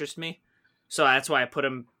particularly interest me. So that's why I put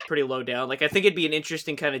him pretty low down. Like I think it'd be an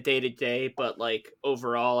interesting kind of day to day, but like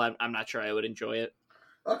overall, I'm not sure I would enjoy it.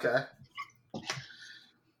 Okay.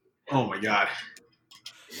 Oh my god.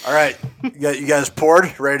 All right, you guys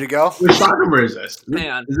poured, ready to go? Which shot number is this? Hang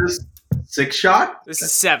on. Is this 6 shot? This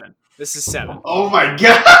is 7. Oh my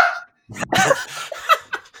god.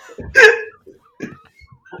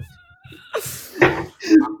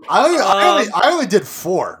 I only did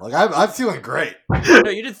 4. Like I'm feeling great. No,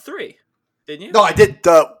 you did 3, didn't you? No, I did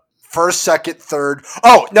the first, second, third.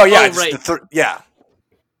 Oh no, yeah, Oh, it's right. the third. Yeah,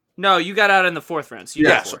 No, you got out in the 4th round. So you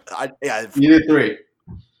Yeah, got so 4. You did 3.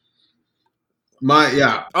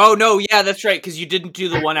 Yeah. Oh no, yeah, that's right. Because you didn't do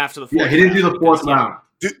the one after the 4th. Yeah, he didn't do the round, 4th because, round.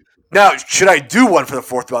 Now, should I do one for the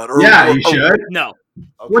 4th round? Yeah, you should. No,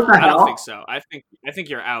 What the I don't hell? think so. I think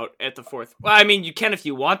you're out at the 4th. Well, I mean, you can if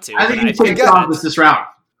you want to. I think but you take off this round.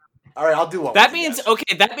 All right, I'll do one. that with you means guys.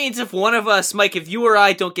 okay. That means if one of us, Mike, if you or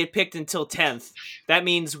I don't get picked until 10th, that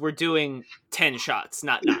means we're doing 10 shots,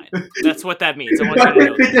 not 9. That's what that means. I want you to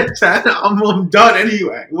know that. I'm done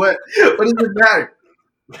anyway. What does it matter?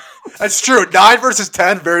 That's true. 9 versus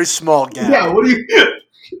 10, very small gap. Yeah, what do you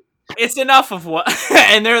It's enough of what,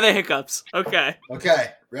 and there are the hiccups. Okay.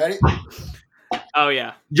 Okay, ready? Oh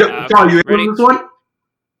yeah. Charlie, you in ready? on this one?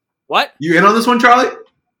 What? You in on this one, Charlie?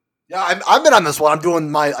 Yeah, I'm in on this one. I'm doing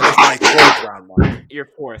my 4th round one. You're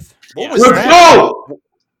 4th. What Yeah. was Let's that? go!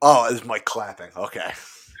 Oh, it was my clapping. Okay.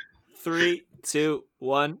 3, 2,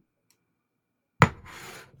 1.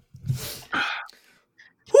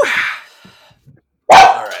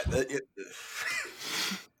 All right.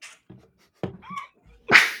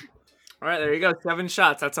 All right, there you go. 7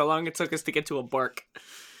 shots. That's how long it took us to get to a bark.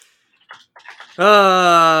 All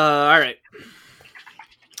right.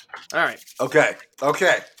 Okay.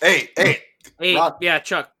 8. 8. Round- Yeah,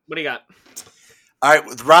 Chuck, what do you got? All right.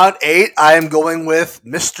 With round 8, I am going with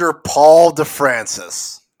Mr. Paul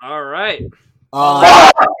DeFrancis. All right.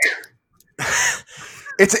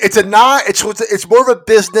 It's more of a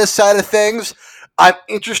business side of things. I'm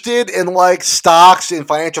interested in like stocks and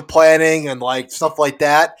financial planning and like stuff like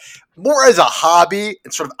that, more as a hobby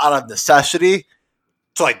and sort of out of necessity.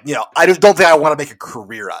 So like, I just don't think I want to make a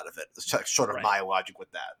career out of it. It's sort of Right. my logic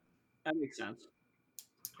with that. That makes sense.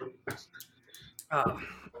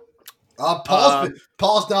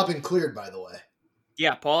 Paul's not been cleared, by the way.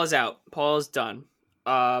 Yeah, Paul is out. Paul is done.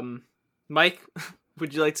 Mike,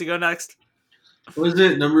 would you like to go next? What is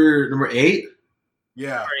it? Number 8?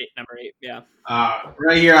 Yeah. Number 8, yeah.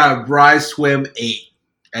 Right here, I have Bryce Swim 8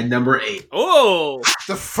 at number 8. Oh!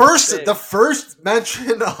 The first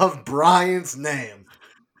mention of Brian's name.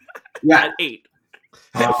 Yeah. At 8.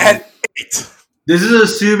 At 8. This is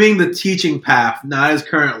assuming the teaching path, not his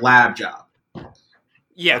current lab job.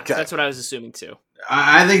 Yeah, Okay. that's what I was assuming too.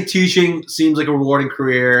 I think teaching seems like a rewarding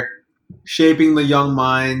career, shaping the young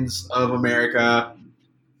minds of America.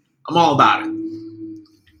 I'm all about it.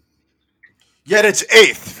 Yet it's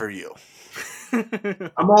 8th for you.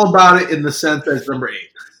 I'm all about it in the sense that it's number 8.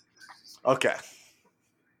 Okay.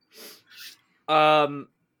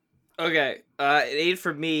 Okay. At 8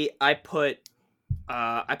 for me, I put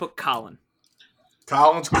Colin.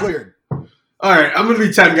 Colin's cleared. All right, I'm going to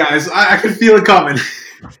be 10, guys. I can feel it coming.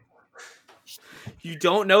 You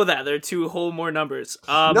don't know that. There are 2 whole more numbers.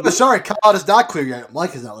 No, sorry, Colin is not cleared yet.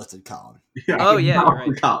 Mike is not listed Colin. Oh, yeah, you're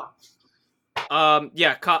right. Colin.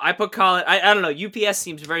 Yeah, I put Colin. I don't know. UPS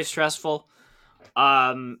seems very stressful.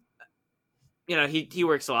 He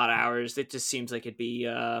works a lot of hours. It just seems like it'd be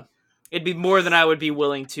more than I would be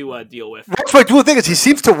willing to deal with. That's my dual thing is he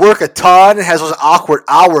seems to work a ton and has those awkward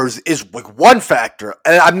hours is like one factor,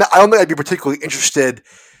 and I don't think I'd be particularly interested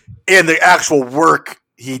in the actual work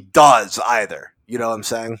he does either. You know what I'm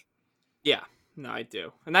saying? Yeah, no, I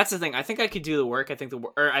do, and that's the thing. I think I could do the work. I think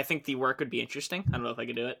the work would be interesting. I don't know if I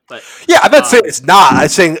could do it, but yeah, I'm not saying it's not. I'm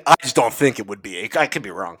saying I just don't think it would be. I could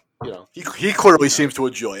be wrong. You know, he clearly seems to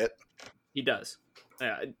enjoy it. He does.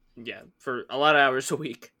 Yeah, for a lot of hours a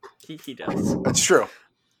week, he does. That's true.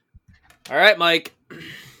 All right, Mike,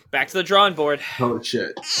 back to the drawing board. Oh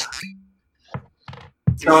shit!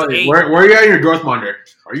 Charlie, where are you at in your growth monitor?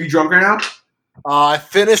 Are you drunk right now? I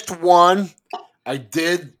finished one. I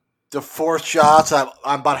did the 4 shots. I'm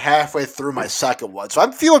about halfway through my second one, so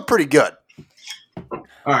I'm feeling pretty good. All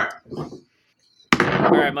right. All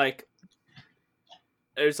right, Mike.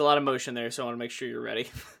 There's a lot of motion there, so I want to make sure you're ready.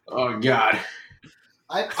 Oh God.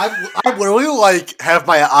 I literally have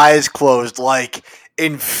my eyes closed,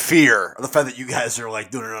 in fear of the fact that you guys are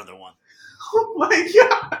doing another one. Oh my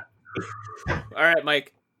God. All right,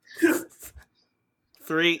 Mike.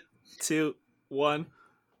 3, 2, 1.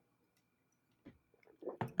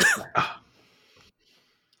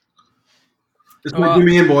 This might do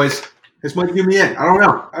me in, boys. This might do me in. I don't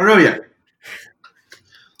know yet.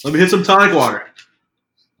 Let me hit some tonic water.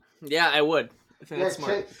 Yeah, I would. I think that's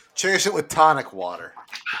smart. Chase it with tonic water.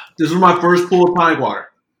 This is my first pool of tonic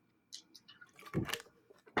water.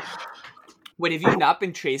 Wait, have you not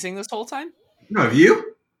been chasing this whole time? No, have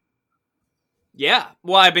you? Yeah.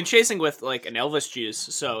 Well, I've been chasing with an Elvis juice,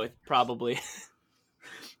 so it probably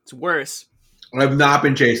it's worse. I have not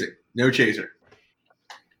been chasing. No chaser.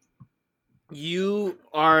 You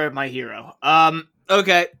are my hero.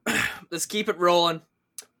 Okay. Let's keep it rolling.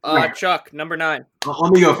 Right. Chuck, number 9.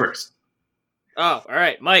 Let me go first. Oh, all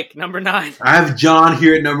right. Mike, number 9. I have John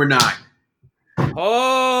here at number 9.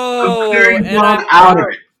 Oh, I'm clearing John out of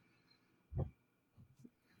it.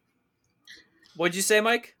 What'd you say,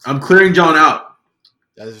 Mike? I'm clearing John out.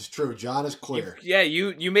 That is true. John is clear.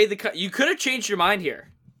 You made the cut. You could have changed your mind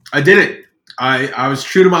here. I didn't. I was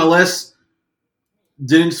true to my list.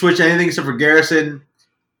 Didn't switch anything except for Garrison.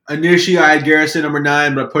 Initially, I had Garrison number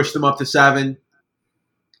 9, but I pushed him up to 7.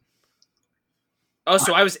 Oh,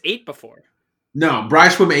 so I was 8 before. No,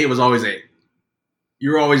 Bryce Swim 8 was always 8.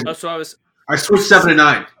 You were always. Oh, so I switched 7 to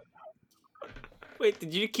 9. Wait,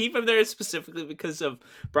 did you keep him there specifically because of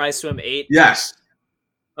Bryce Swim 8? Yes.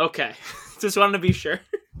 Okay. Just wanted to be sure.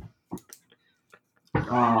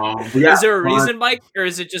 Yeah, is there a reason, Mike? Or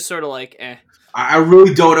is it just sort of eh? I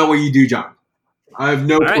really don't know what you do, John. I have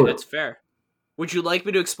no clue. All right, that's fair. Would you like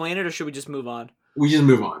me to explain it, or should we just move on? We just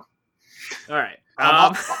move on. All right.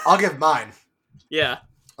 I'll give mine. Yeah.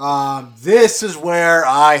 This is where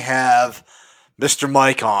I have Mr.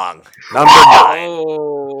 Mike Hong, number 9.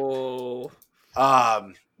 Oh.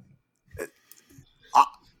 I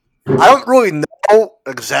don't really know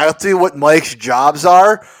exactly what Mike's jobs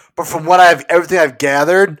are, but from everything I've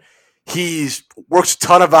gathered, he works a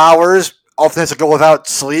ton of hours, often has to go without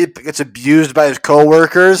sleep, gets abused by his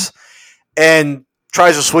coworkers, and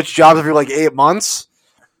tries to switch jobs every 8 months.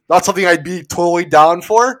 Not something I'd be totally down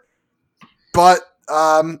for, but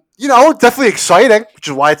definitely exciting, which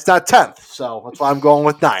is why it's not 10th. So that's why I'm going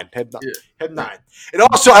with 9. Head 9. And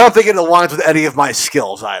also, I don't think it aligns with any of my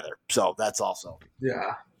skills either. So that's also.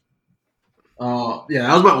 Yeah. That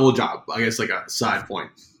was my old job. I guess a side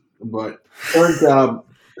point. But current job,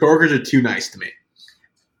 coworkers are too nice to me.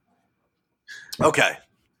 Okay.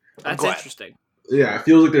 That's interesting. Yeah, it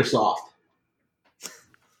feels like they're soft.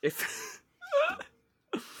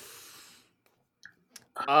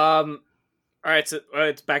 All right, so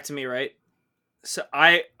it's back to me, right? So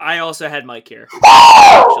I also had Mike here,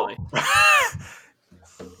 actually.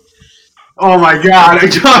 Oh my God,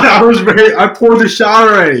 John! I poured the shot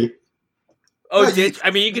already. Oh, you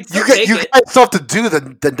can still take you it. guys still have to do the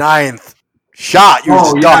 9th shot. You're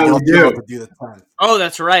just done. You don't have to do the 10th. Oh,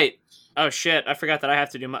 that's right. Oh shit, I forgot that I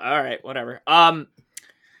have to do my. All right, whatever.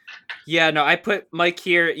 Yeah, no, I put Mike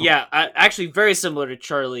here. Yeah, actually very similar to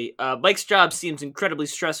Charlie. Mike's job seems incredibly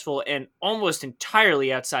stressful and almost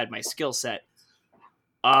entirely outside my skill set.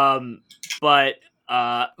 But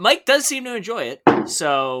Mike does seem to enjoy it.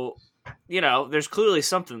 So, there's clearly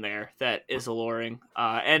something there that is alluring.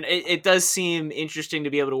 And it does seem interesting to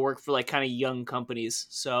be able to work for kind of young companies.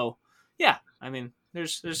 So, yeah, I mean,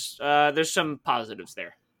 there's some positives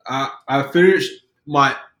there. I finished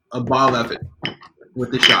a bottle of it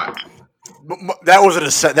with the shot. That wasn't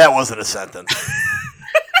a sentence.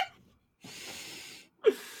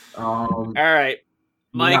 Um, All right,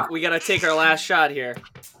 Mike, Yeah. we gotta take our last shot here.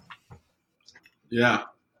 yeah.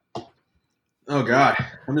 Oh God,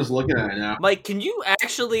 I'm just looking at it now. Mike, can you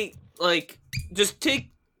actually just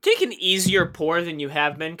take an easier pour than you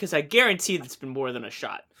have been? Because I guarantee that's been more than a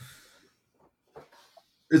shot.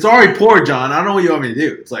 It's already poured, John. I don't know what you want me to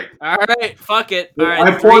do. It's like All right, fuck it. All right,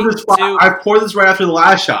 I poured 3, this. 2. I poured this right after the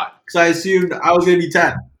last shot because I assumed I was gonna be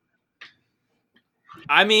 10.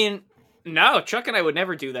 I mean, no, Chuck and I would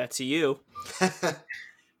never do that to you.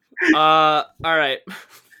 All right,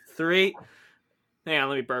 3. Hang on,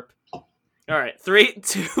 let me burp. All right, 3,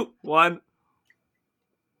 2, 1.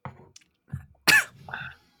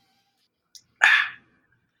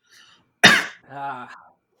 All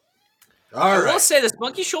I will right. say this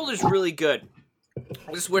monkey shoulder is really good.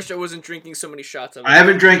 I just wish I wasn't drinking so many shots of it. I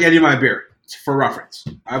haven't drank any of my beer. It's for reference.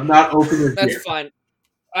 I've not opened this That's beer. fine.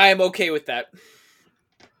 I am okay with that.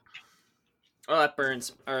 Oh, that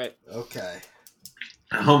burns. All right. Okay.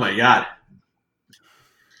 Oh my God.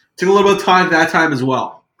 Took a little bit of time that time as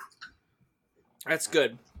well. That's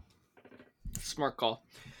good. Smart call.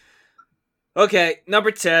 Okay,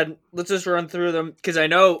 number 10. Let's just run through them because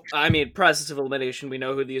process of elimination, we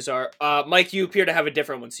know who these are. Mike, you appear to have a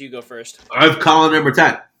different one, so you go first. I have Colin number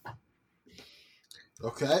 10.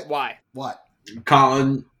 Okay. Why? What?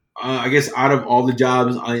 Colin, I guess out of all the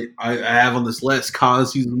jobs I have on this list, Colin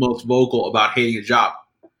seems the most vocal about hating a job.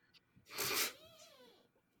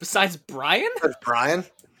 Besides Brian? There's Brian.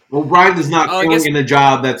 Well, Brian is not Oh, I going guess- in a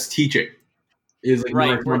job that's teaching. Is like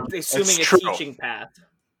Right, we're my- assuming That's a true. teaching path.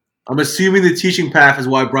 I'm assuming the teaching path is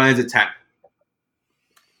why Brian's at 10.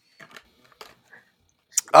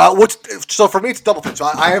 So for me, it's double thing. So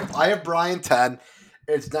I have Brian 10.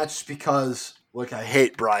 It's not just because I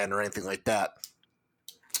hate Brian or anything like that,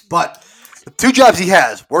 but the two jobs he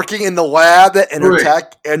has, working in the lab and or Right.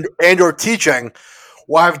 tech and or teaching.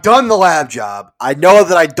 Well, I've done the lab job. I know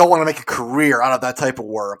that I don't want to make a career out of that type of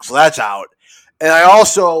work, so that's out. And I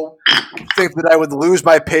also think that I would lose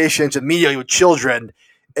my patience immediately with children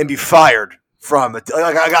and be fired from it.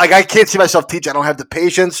 I can't see myself teaching. I don't have the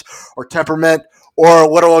patience or temperament or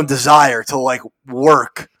let alone desire to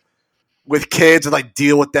work with kids and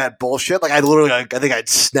deal with that bullshit. I think I'd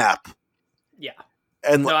snap. Yeah.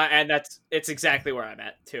 And No, and it's exactly where I'm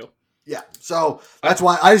at too. yeah, so that's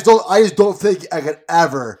why I just don't think I could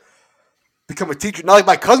ever become a teacher. Not like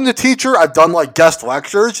my cousin's a teacher. I've done guest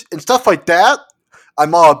lectures and stuff like that.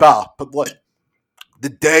 I'm all about, but the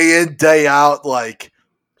day in day out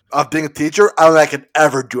of being a teacher, I don't think I could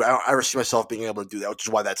ever do it. I don't ever see myself being able to do that, which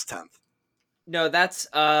is why that's 10th. No, that's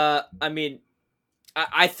I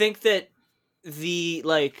think that the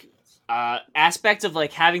aspect of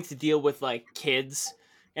having to deal with kids,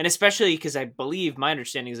 and especially because I believe my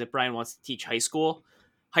understanding is that Brian wants to teach high school.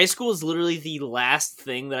 High school is literally the last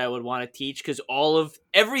thing that I would want to teach because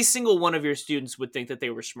every single one of your students would think that they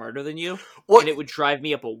were smarter than you, Well, and it would drive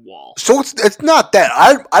me up a wall. so it's not that.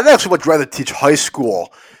 I'd actually much rather teach high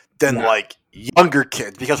school than younger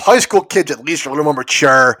kids because high school kids at least are a little more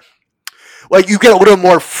mature. You get a little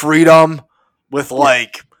more freedom with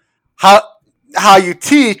how you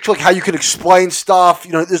teach, how you can explain stuff.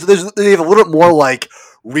 They have a little bit more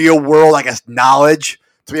real world, knowledge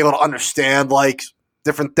to be able to understand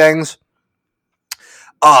different things.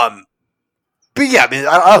 But yeah,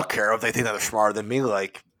 I don't care if they think that they're smarter than me.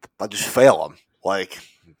 I'll just fail them.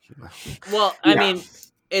 Well, I mean,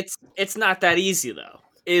 it's not that easy though.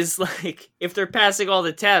 Is if they're passing all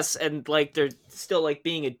the tests and they're still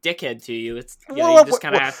being a dickhead to you, it's you just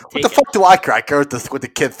kind of have to What take the it. fuck do I care? I care what the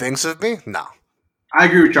kid thinks of me. No. I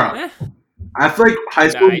agree with Charlie. Eh. I feel like high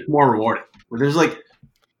school Right. is more rewarding. Where there's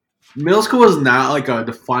middle school is not a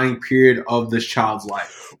defining period of this child's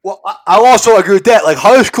life. Well, I also agree with that.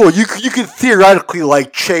 High school, you could theoretically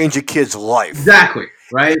change a kid's life Exactly.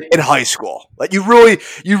 Right? in high school. You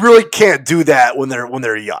really can't do that when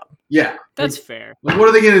they're young. Yeah. That's fair. What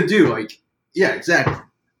are they gonna do? Yeah, exactly.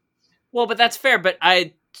 Well, but that's fair. But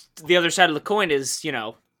the other side of the coin is,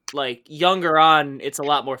 younger on, it's a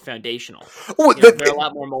lot more foundational. Well, They're a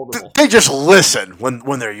lot more moldable. they just listen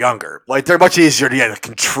when they're younger. They're much easier to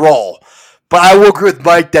control. But I will agree with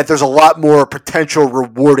Mike that there's a lot more potential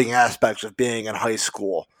rewarding aspects of being in high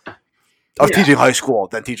school, teaching high school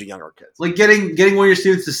than teaching younger kids. Getting one of your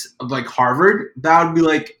students to Harvard, that would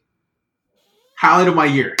be highlight of my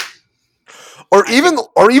year. Or even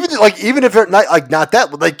if they're not that,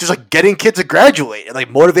 but just getting kids to graduate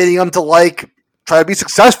and motivating them to try to be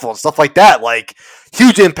successful and stuff like that.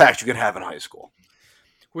 Huge impact you can have in high school.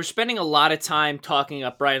 We're spending a lot of time talking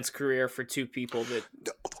up Brian's career for two people that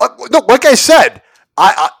No, like I said,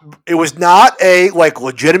 it was not a like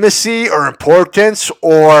legitimacy or importance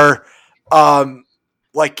or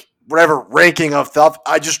like whatever ranking of stuff.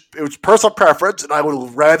 It was personal preference, and I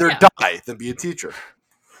would rather die than be a teacher.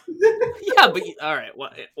 Yeah, but all right,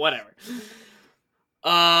 whatever.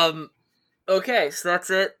 Okay, so that's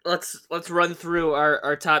it. Let's run through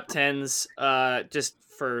our top 10s just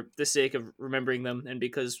for the sake of remembering them, and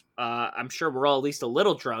because I'm sure we're all at least a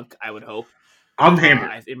little drunk. I would hope. I'm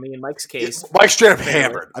hammered. In me and Mike's case, Mike's straight up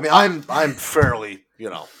hammered. I mean, I'm fairly,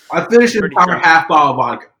 I finished an Pretty entire drunk. half bottle of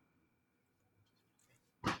vodka.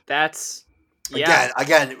 that's yeah.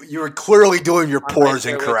 Again, you were clearly doing your I'm pours right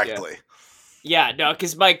there with incorrectly. Yeah, no,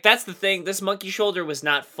 because Mike, that's the thing. This monkey shoulder was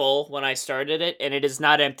not full when I started it, and it is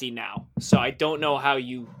not empty now. So I don't know how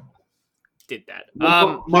you did that.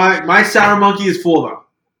 My sour monkey is full though.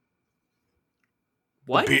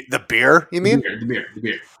 What? The beer, you mean? The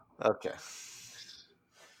beer. Okay.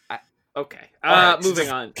 Okay. All right, Moving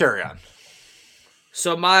just on. Carry on.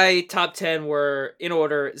 So my top 10 were in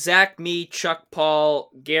order: Zach, me, Chuck,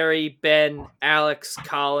 Paul, Gary, Ben, Alex,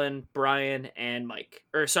 Colin, Brian, and Mike.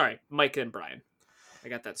 Or sorry, Mike and Brian. I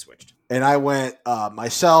got that switched. And I went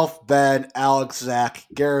myself, Ben, Alex, Zach,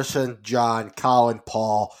 Garrison, John, Colin,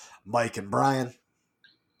 Paul, Mike, and Brian.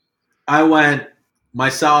 I went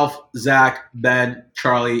myself, Zach, Ben,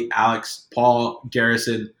 Charlie, Alex, Paul,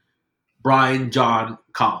 Garrison, Brian, John,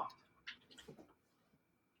 Colin.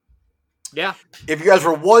 Yeah. If you guys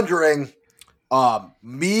were wondering,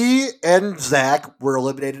 me and Zach were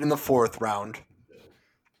eliminated in the 4th round.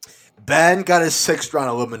 Ben got his 6th round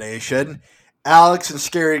elimination. Alex and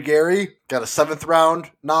Scary Gary got a 7th round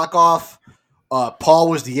knockoff. Paul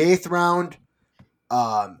was the 8th round.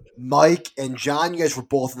 Mike and John, you guys were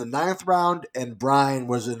both in the 9th round, and Brian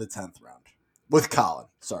was in the 10th round. With Colin,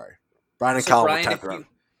 sorry. Brian and Colin Brian, were 10th round.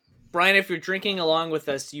 Brian, if you're drinking along with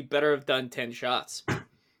us, you better have done 10 shots.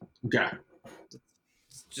 Okay.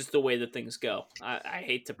 It's just the way that things go. I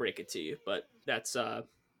hate to break it to you, but that's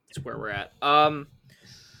where we're at.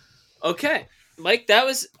 Okay, Mike, that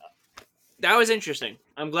was interesting.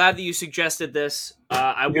 I'm glad that you suggested this.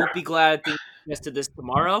 I won't be glad that you suggested this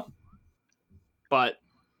tomorrow, but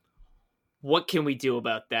what can we do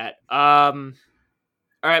about that? All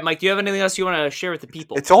right, Mike, do you have anything else you want to share with the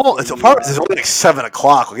people? It's only like 7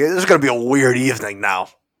 o'clock. Okay? This is going to be a weird evening now.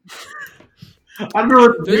 I don't know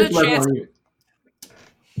what to do There's with a the rest of chance- my evening.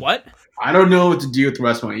 What? I don't know what to do with the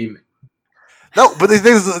rest of my evening. No, but the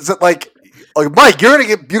thing is that, like Mike, you're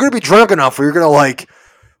gonna be drunk enough where you're gonna like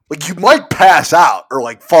you might pass out or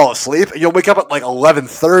like fall asleep, and you'll wake up at like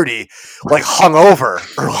 11:30, like hungover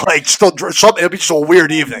or like still something. It'll be just a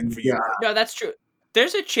weird evening for you. Yeah. No, that's true.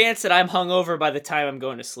 There's a chance that I'm hungover by the time I'm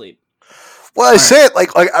going to sleep. Well, I say it like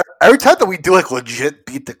every time that we do like legit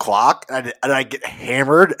beat the clock, and I get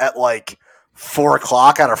hammered at like 4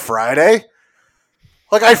 o'clock on a Friday.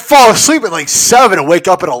 Like, I fall asleep at like 7 and wake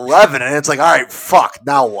up at 11, and it's like, all right, fuck,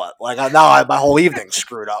 now what? Like, my whole evening's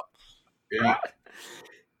screwed up. Yeah.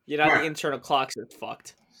 You know, the internal clocks are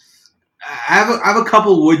fucked. I have a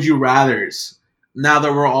couple would you rathers now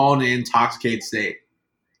that we're all in an intoxicated state.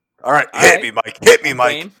 All right, All hit right. me, Mike. Hit me,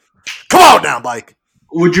 Mike. Game? Come on now, Mike.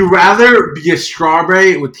 Would you rather be a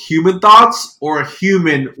strawberry with human thoughts or a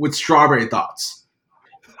human with strawberry thoughts?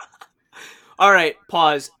 All right,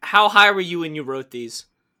 pause. How high were you when you wrote these?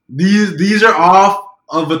 These are off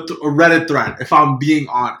of a Reddit thread, if I'm being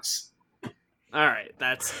honest. All right,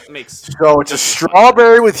 that makes So it's a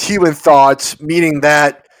strawberry with human thoughts, meaning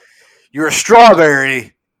that you're a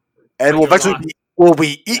strawberry and will You're eventually locked. will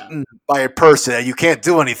be eaten by a person and you can't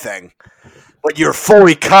do anything. But you're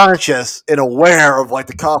fully conscious and aware of like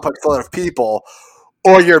the complex thought of people,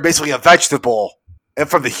 or you're basically a vegetable, and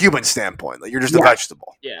from the human standpoint, like you're just a Yeah.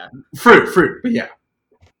 vegetable. yeah. Fruit, but yeah.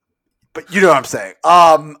 But you know what I'm saying.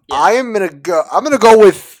 I'm gonna go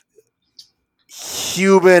with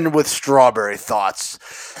human with strawberry thoughts,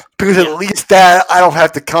 because Yeah. at least that I don't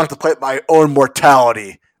have to contemplate my own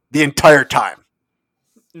mortality the entire time.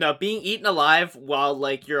 No, being eaten alive while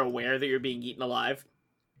like you're aware that you're being eaten alive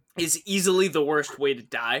is easily the worst way to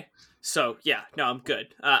die. So yeah, no, I'm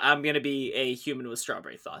good. I'm gonna be a human with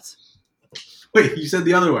strawberry thoughts. Wait, you said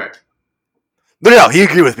the other way. No, he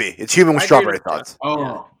agreed with me. It's human with I agree strawberry with you. thoughts. Oh,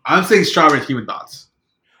 Yeah. I'm saying strawberry with human thoughts.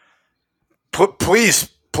 Please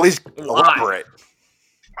elaborate.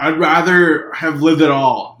 I'd rather have lived at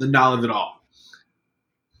all than not live at all.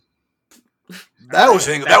 That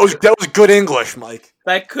was good English, Mike.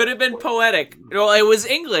 That could have been poetic. Well, it was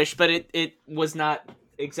English, but it was not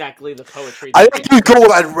exactly the poetry. I think you go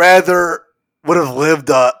with I'd rather would have lived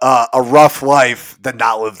a rough life than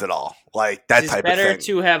not lived at all. like that It's type of better thing.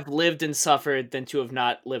 to have lived and suffered than to have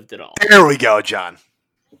not lived at all. There we go, John.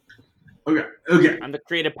 Okay. I'm the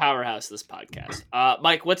creative powerhouse of this podcast.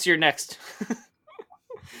 Mike, what's your next?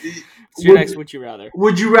 Would you rather?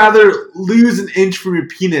 Would you rather lose an inch from your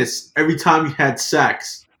penis every time you had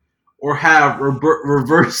sex, or have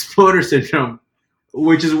reverse boner syndrome,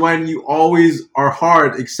 which is when you always are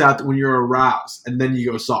hard except when you're aroused, and then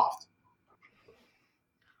you go soft?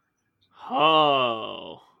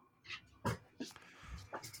 Oh.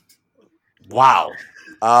 Wow.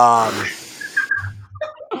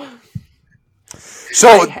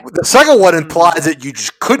 So the second one implies that you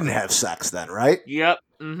just couldn't have sex then, right? Yep.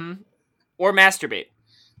 Mm-hmm. Or masturbate.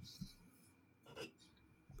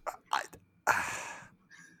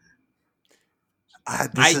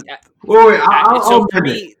 Wait, I'll for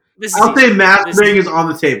me, this is say easy. masturbating is on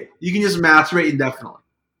the table. You can just masturbate indefinitely,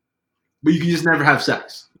 but you can just never have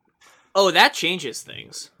sex. Oh, that changes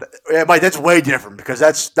things. Yeah, Mike, that's way different because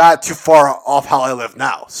that's not too far off how I live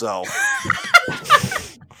now. So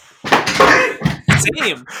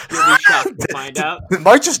Same. You'll be shocked to find out. did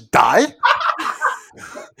Mike just die?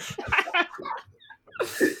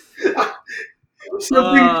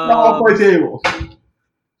 Something fell off my table.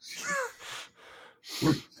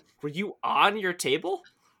 Were you on your table?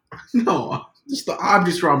 No, just the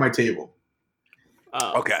objects were on my table.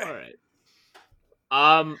 Oh, Okay. All right.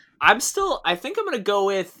 I think I'm gonna go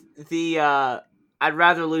with the. I'd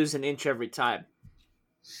rather lose an inch every time.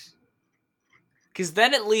 Because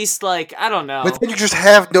then at least, like, I don't know. But then you just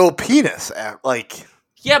have no penis. Like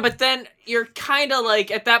Yeah, but then you're kind of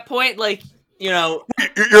like at that point, like, you know.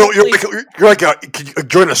 you're like could you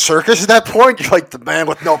join a circus at that point? You're like the man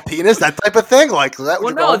with no penis, that type of thing. Like is that.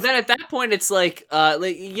 Well, What no. you're going Then at that point, it's like,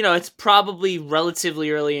 you know, it's probably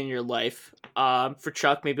relatively early in your life. For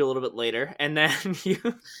Chuck, maybe a little bit later, and then you.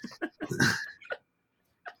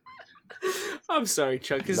 I'm sorry,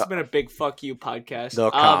 Chuck. This has been a big fuck you podcast.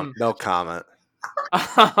 No comment.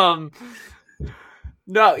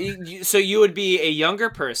 No, so you would be a younger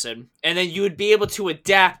person, and then you would be able to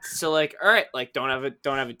adapt. So, like, all right, like, don't have it.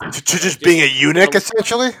 To just being a eunuch,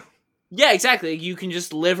 essentially. Yeah, exactly. You can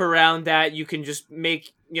just live around that. You can just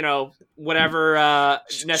make, you know, whatever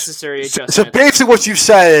necessary adjustments. So basically, what you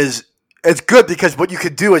said is it's good because what you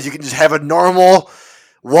could do is you can just have a normal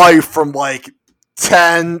life from like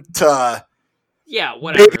 10 to yeah,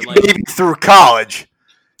 whatever. maybe through college.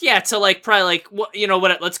 Yeah, to like probably like what you know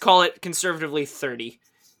what? Let's call it conservatively 30,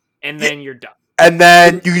 and then you're done. And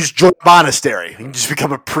then you just join a monastery. You can just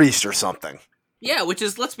become a priest or something. Yeah, which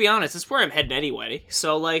is, let's be honest, it's where I'm heading anyway.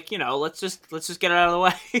 So, like, you know, let's just get it out of the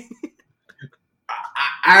way.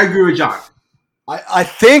 I agree with John. I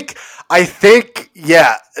think,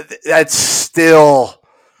 yeah, that's still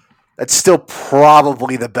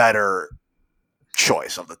probably the better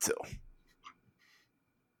choice of the two.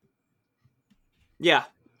 Yeah,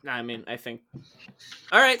 I mean, I think.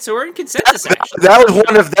 All right, so we're in consensus. Actually, That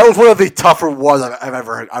was one of the tougher ones I've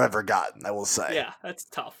ever gotten. I will say. yeah, that's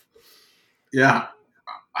tough. Yeah.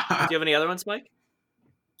 Do you have any other ones, Mike?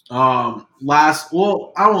 I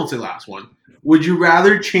won't say last one. Would you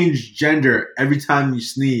rather change gender every time you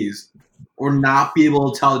sneeze, or not be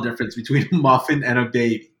able to tell the difference between a muffin and a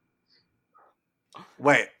baby?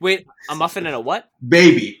 Wait, a muffin and a what?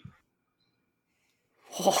 Baby.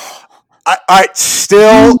 I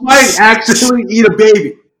still You might actually eat a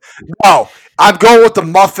baby. no. I'm going with the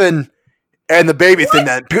muffin and the baby thing.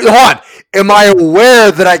 Then hold on. Am I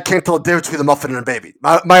aware that I can't tell the difference between the muffin and a baby?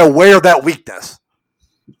 Am I aware of that weakness?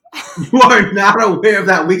 You are not aware of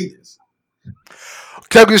that weakness. Because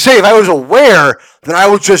I was going to say, if I was aware, then I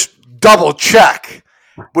would just double check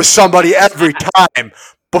with somebody every time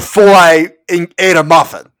before I ate a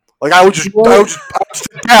muffin. Like I would just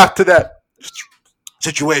adapt to that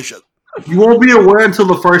situation. You won't be aware until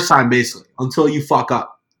the first time, basically, until you fuck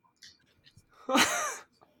up.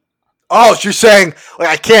 Oh, so you're saying like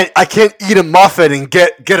I can't eat a muffin and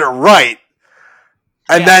get it right,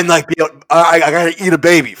 and then like I gotta eat a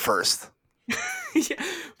baby first. Yeah.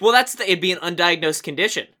 Well, it'd be an undiagnosed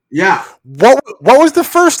condition. Yeah. What was the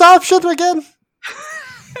first option again?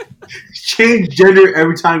 Change gender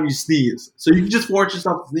every time you sneeze, so you can just force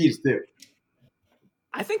yourself to sneeze too.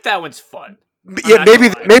 I think that one's fun. Yeah, maybe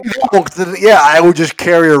that one. Yeah, I would just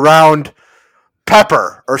carry around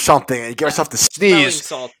pepper or something and get myself to Smelling sneeze.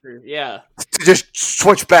 salt, yeah. To just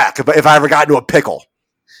switch back if I ever got into a pickle.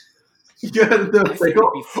 You gotta do a I think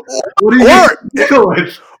pickle? it'd be fun. What are you pickle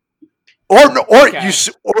with?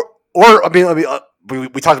 Or I mean,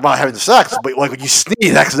 we talked about having sex, but like when you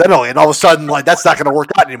sneeze accidentally, and all of a sudden, like that's not going to work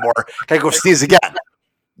out anymore. Can I go sneeze again?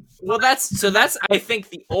 Well, that's I think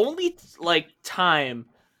the only like time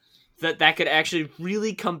that could actually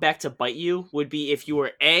really come back to bite you would be if you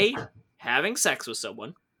were A, having sex with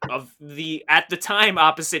someone of the at the time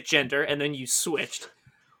opposite gender and then you switched,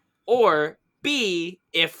 or B,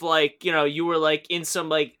 if like, you know, you were like in some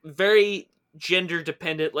like very gender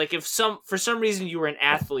dependent, like if for some reason you were an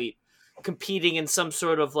athlete competing in some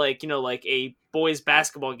sort of like, you know, like a boys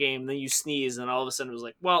basketball game, then you sneeze and all of a sudden it was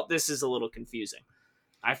like, well, this is a little confusing.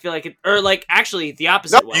 I feel like it, or like actually the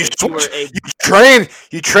opposite way.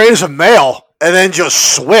 You train as a male and then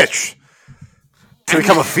just switch to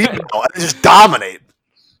become a female and just dominate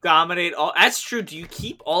all. That's true. Do you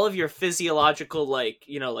keep all of your physiological like,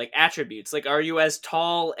 you know, like attributes? Like, are you as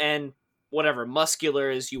tall and whatever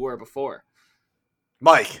muscular as you were before?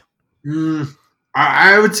 Mike?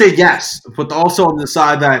 I would say yes, but also on the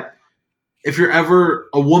side that if you're ever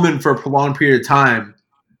a woman for a prolonged period of time,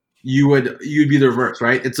 you'd be the reverse,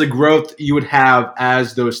 right? It's a growth you would have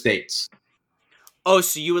as those states. Oh,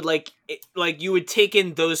 so you would like you would take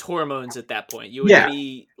in those hormones at that point. You would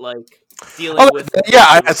be like dealing with.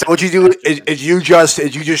 Yeah, that's what you do. Is you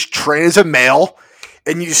just train as a male,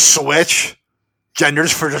 and you switch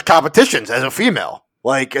genders for just competitions as a female,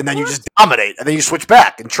 like, and then you just dominate, and then you switch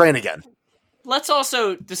back and train again. Let's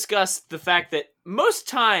also discuss the fact that most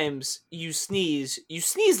times you sneeze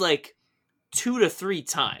like 2 to 3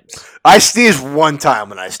 times. I sneeze one time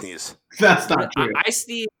when I sneeze. That's not true. I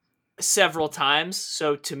sneeze several times,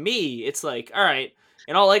 so to me, it's like, all right,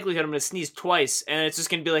 in all likelihood, I'm going to sneeze twice, and it's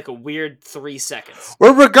just going to be like a weird 3 seconds.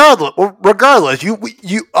 Well, regardless,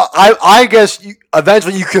 I guess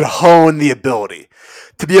eventually you could hone the ability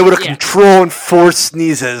to be able to control and force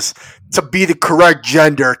sneezes to be the correct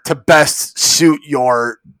gender to best suit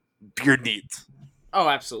your needs. Oh,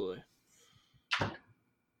 absolutely. All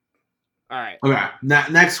right. Okay,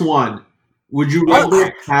 next one. Would you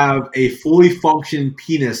rather have a fully functioning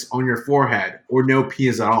penis on your forehead or no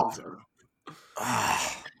penis at all?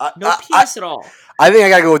 No penis at all. I think I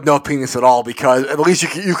gotta go with no penis at all because at least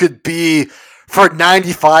you could be for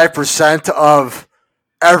 95% of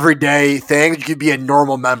everyday things. You could be a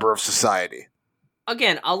normal member of society.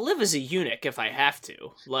 Again, I'll live as a eunuch if I have to.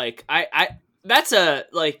 Like that's a,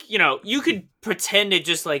 like, you know, you could pretend to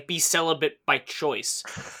just like be celibate by choice.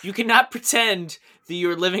 You cannot pretend that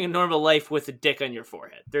you're living a normal life with a dick on your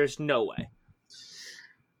forehead. There's no way.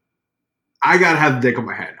 I gotta have a dick on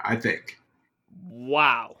my head, I think.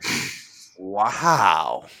 Wow.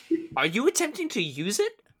 Are you attempting to use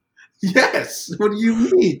it? Yes. What do you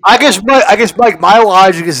mean? I guess, Mike, my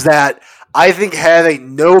logic is that I think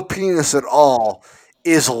having no penis at all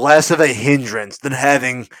is less of a hindrance than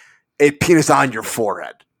having a penis on your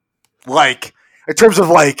forehead. Like, in terms of,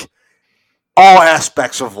 like, all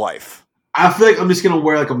aspects of life. I feel like I'm just going to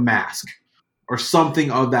wear, like, a mask or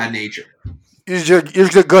something of that nature. You're going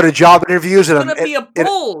to go to job interviews in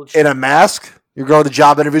a mask? You're going to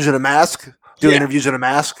job interviews in a mask? Do interviews in a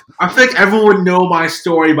mask? I feel like everyone would know my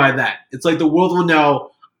story by then. It's like the world will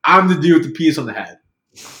know I'm the dude with the penis on the head.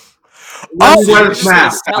 That's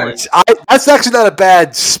actually not a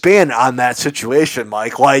bad spin on that situation,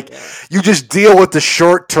 Mike. Like, you just deal with the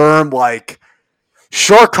short-term, like,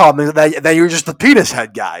 shortcomings that you're just the penis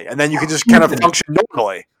head guy, and then you can just kind of function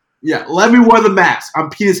normally. Yeah, let me wear the mask.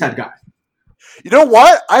 I'm penis head guy. You know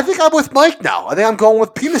what? I think I'm with Mike now. I think I'm going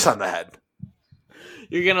with penis on the head.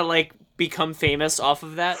 You're gonna, like, become famous off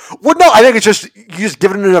of that? Well, no, I think it's just, you just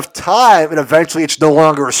give it enough time, and eventually it's no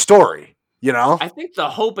longer a story. You know? I think the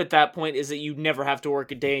hope at that point is that you never have to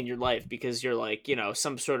work a day in your life because you're like, you know,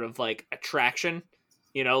 some sort of like attraction.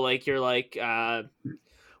 You know, like you're like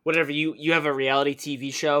whatever, you have a reality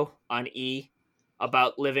TV show on E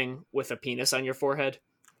about living with a penis on your forehead.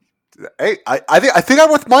 Hey, I think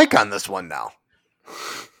I'm with Mike on this one now.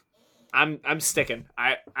 I'm sticking.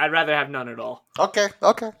 I'd rather have none at all. Okay.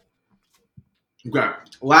 Okay.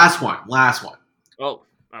 Last one. Oh,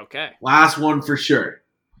 okay. Last one for sure.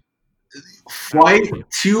 Fight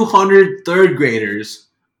 200 third graders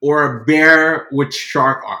or a bear with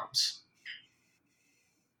shark arms.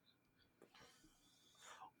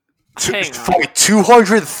 Fight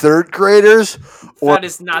 200 third graders, or that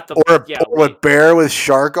is not the or a bear with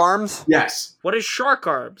shark arms. Yes. What is shark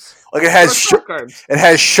arms? Like it has shark arms. It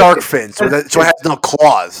has shark fins, so it has no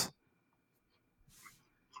claws.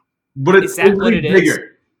 But it's only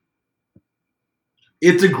bigger.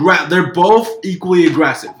 It's they're both equally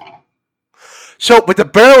aggressive. So, but the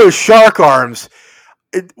bear with shark arms,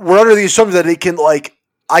 we're under the assumption that it can, like,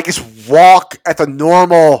 I guess, walk at the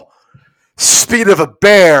normal speed of a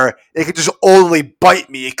bear. It could just only bite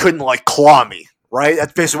me. It couldn't, like, claw me, right?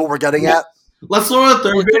 That's basically what we're getting at. Let's lower the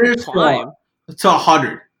third graders to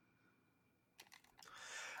 100.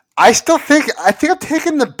 I think I'm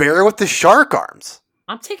taking the bear with the shark arms.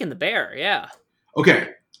 I'm taking the bear. Yeah. Okay.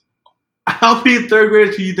 How many third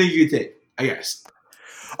graders do you think you could take? I guess.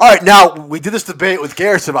 All right, now we did this debate with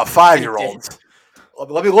Garrison about 5-year-olds.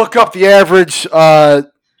 Let me look up the average size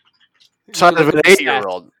of an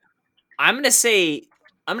 8-year-old. I'm gonna say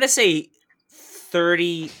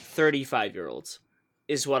 30, 35-year-olds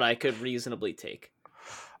is what I could reasonably take.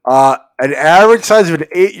 An average size of an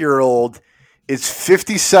 8-year-old is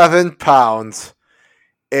 57 pounds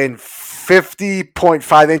and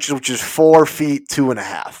 50.5 inches, which is 4 feet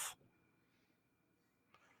 2.5.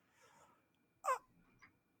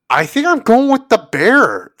 I think I'm going with the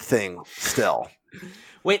bear thing still.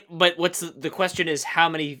 Wait, but what's the question is how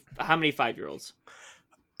many 5-year-olds?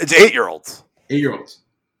 It's 8-year-olds. 8-year-olds.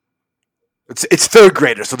 It's third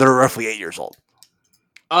graders, so they're roughly 8 years old.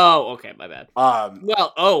 Oh, okay, my bad.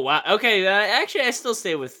 Well, oh wow, okay. Actually, I still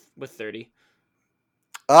stay with 30.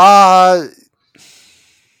 I'm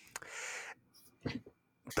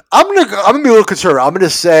gonna be a little conservative. I'm gonna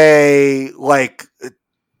say like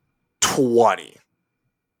 20.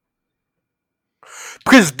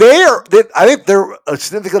 Because I think they're a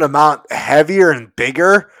significant amount heavier and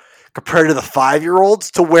bigger compared to the 5-year-olds,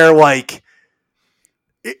 to where, like,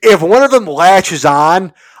 if one of them latches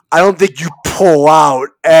on, I don't think you pull out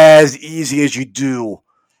as easy as you do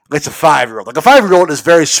against a 5-year-old. Like, a 5-year-old is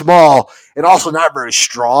very small and also not very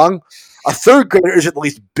strong. A third grader is at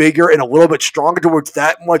least bigger and a little bit stronger, to where it's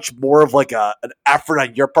that much more of like an effort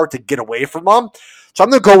on your part to get away from them. So I'm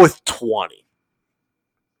going to go with 20.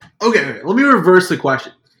 Okay, let me reverse the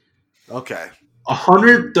question. Okay.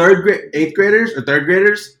 100 8th graders or third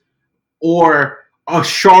graders, or a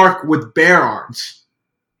shark with bear arms?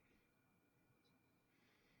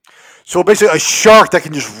 So basically, a shark that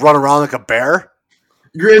can just run around like a bear.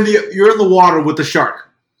 You're in the water with the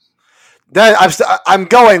shark. Then I'm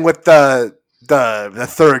going with the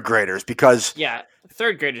third graders, because Yeah,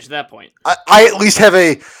 third graders at that point. I at least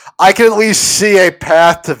I can at least see a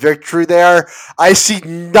path to victory there. I see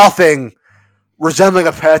nothing resembling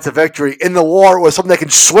a path to victory in the water with something that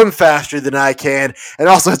can swim faster than I can, and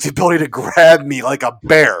also has the ability to grab me like a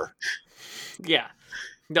bear. Yeah.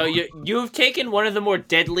 No, you've taken one of the more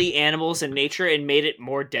deadly animals in nature and made it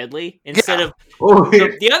more deadly. Instead of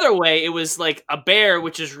the other way, it was like a bear,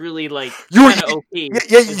 which is really like kind of OP.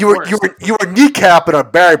 Yeah, you were kneecapping a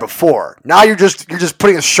bear before. Now you're just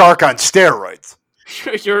putting a shark on steroids.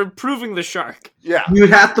 You're improving the shark. Yeah. You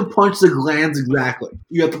have to punch the glands exactly.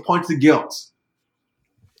 You have to punch the gills.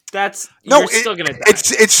 You're still gonna die.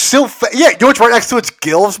 It's still yeah. You know what's right next to its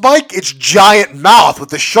gills, Mike? It's giant mouth with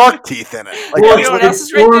the shark teeth in it. Like, you know what else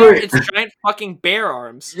is right there? It's giant fucking bear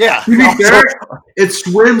arms. Yeah. To be fair, it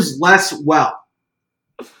swims less well.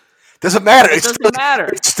 Doesn't matter. It doesn't matter.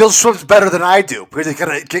 It still swims better than I do because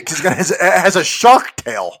it has a shark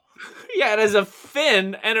tail. Yeah, it has a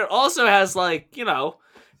fin, and it also has, like,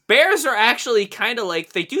 bears are actually kind of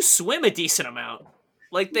like, they do swim a decent amount.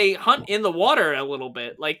 Like, they hunt in the water a little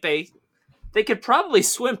bit. Like, they could probably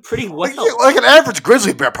swim pretty well. Like an average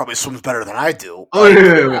grizzly bear probably swims better than I do. Oh,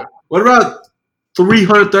 wait. What about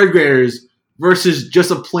 300 third graders versus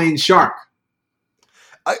just a plain shark?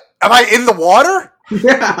 Am I in the water?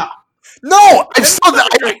 Yeah. No, I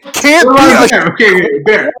can't be a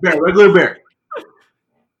bear, regular bear.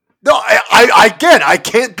 No, I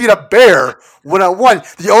can't beat a bear one on one.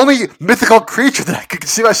 The only mythical creature that I could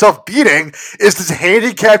see myself beating is this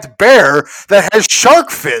handicapped bear that has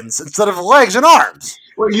shark fins instead of legs and arms.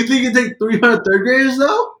 Well, you think you take 300 third graders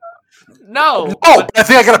though? No. No, but I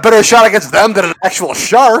think I got a better shot against them than an actual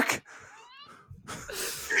shark.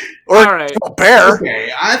 Or a bear.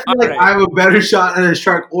 Okay, I feel like I have a better shot at a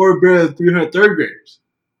shark or a bear than 300 third graders.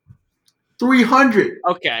 300.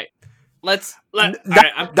 Okay. All right,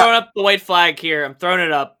 I'm throwing up the white flag here. I'm throwing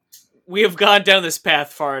it up. We have gone down this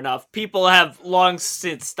path far enough. People have long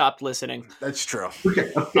since stopped listening. That's true.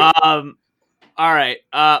 Okay. All right.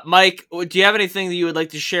 Mike, do you have anything that you would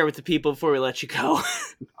like to share with the people before we let you go?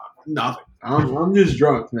 Nothing. I'm just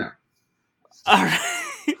drunk now. All right.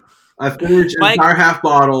 I finished an entire half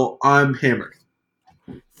bottle. I'm hammered.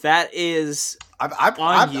 That is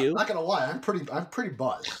I'm you. not gonna lie. I'm pretty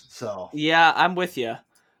buzzed. So yeah, I'm with you.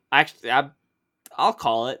 Actually, I'll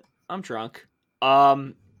call it. I'm drunk.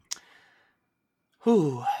 Whew.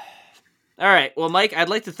 All right. Well, Mike, I'd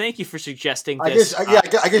like to thank you for suggesting this. I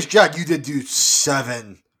guess, Jack, you did do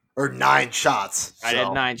 7 or 9 shots. I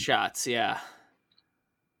did 9 shots. Yeah.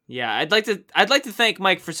 Yeah. I'd like to thank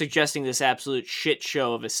Mike for suggesting this absolute shit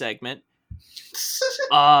show of a segment.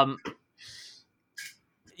 Yeah.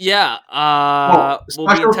 We'll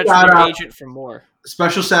be in touch with your agent for more.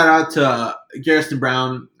 special shout out to Garrison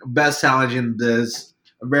Brown, best talent in this,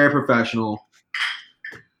 very professional.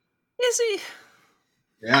 Is he?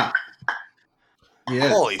 Yeah. Yeah.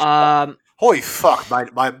 Holy fuck!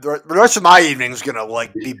 The rest of my evening is gonna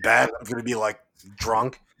like be bad. I'm gonna be like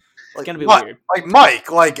drunk. It's gonna be Mike, weird. Like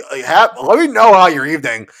Mike, let me know how your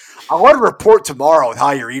evening. I want to report tomorrow with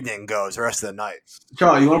how your evening goes the rest of the night.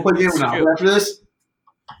 Charlie, you want to play a game now after this?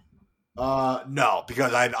 No,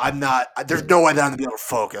 because I'm not. There's no way that I'm gonna be able to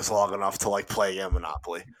focus long enough to like play a game of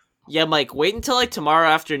Monopoly. Yeah, Mike, wait until like tomorrow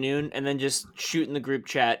afternoon and then just shoot in the group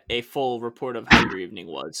chat a full report of how your evening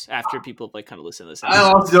was after people have like kind of listened to this. I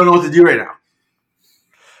also don't know what to do right now.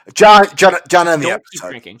 John, end the Don't keep episode.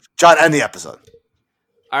 drinking. John, end the episode.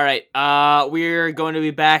 All right, we're going to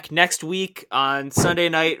be back next week on Sunday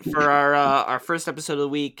night for our first episode of the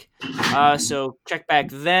week. So check back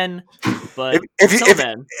then. But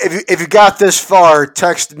if you got this far,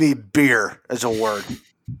 text me beer as a word.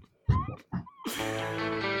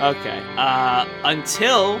 Okay.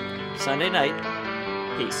 Until Sunday night.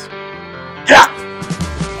 Peace. Yeah.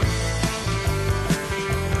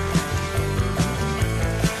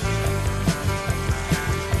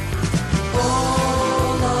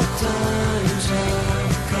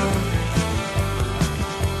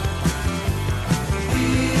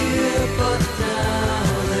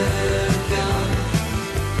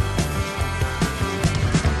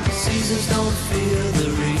 Seasons don't feel the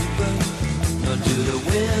reaper, nor do the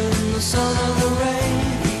wind, the sun, or the rain.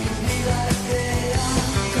 We can be like they are.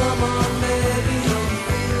 Come on, baby, don't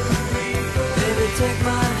feel the reaper. Baby, take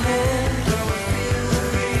my hand, don't feel the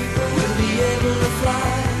reaper. We'll be able to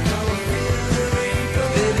fly, don't feel the reaper.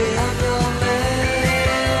 Baby, I'm your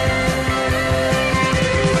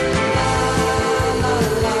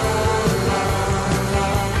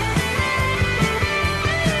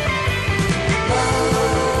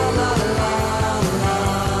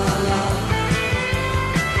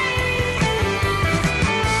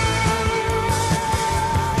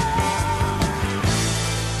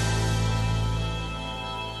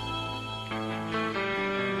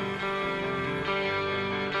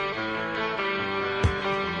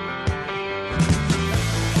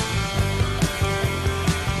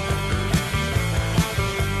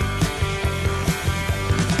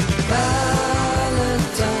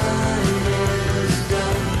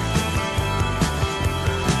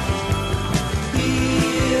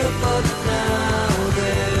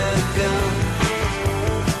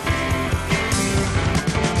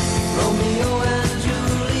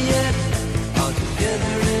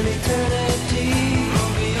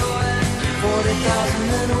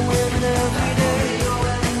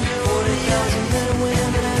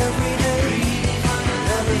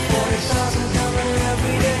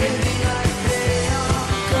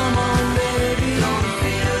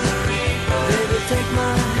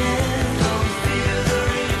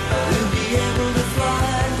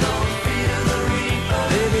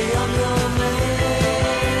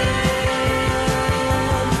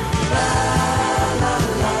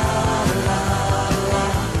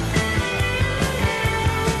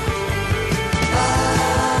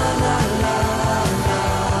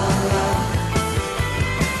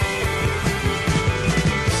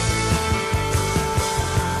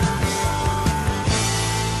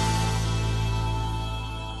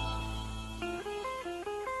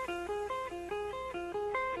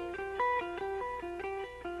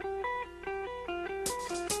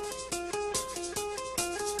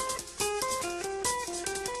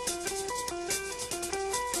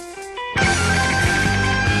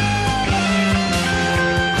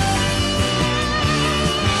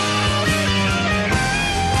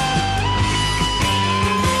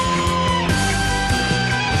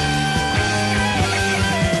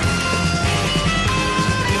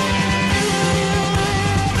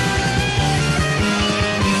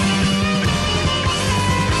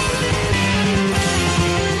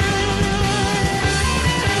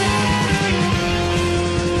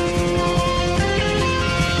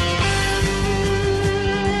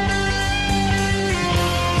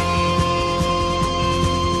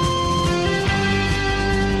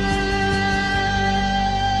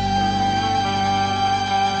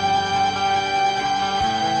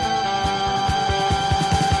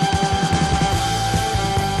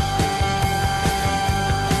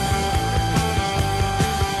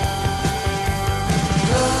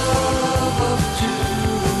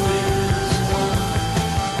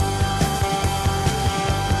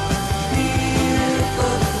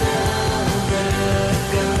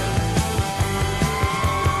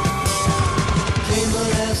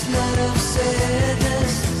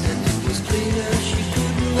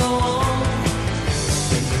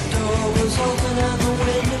open up.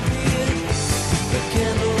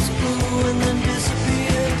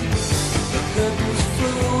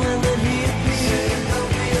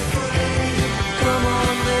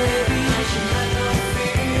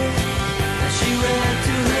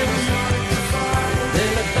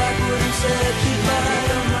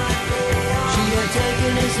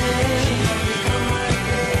 ting.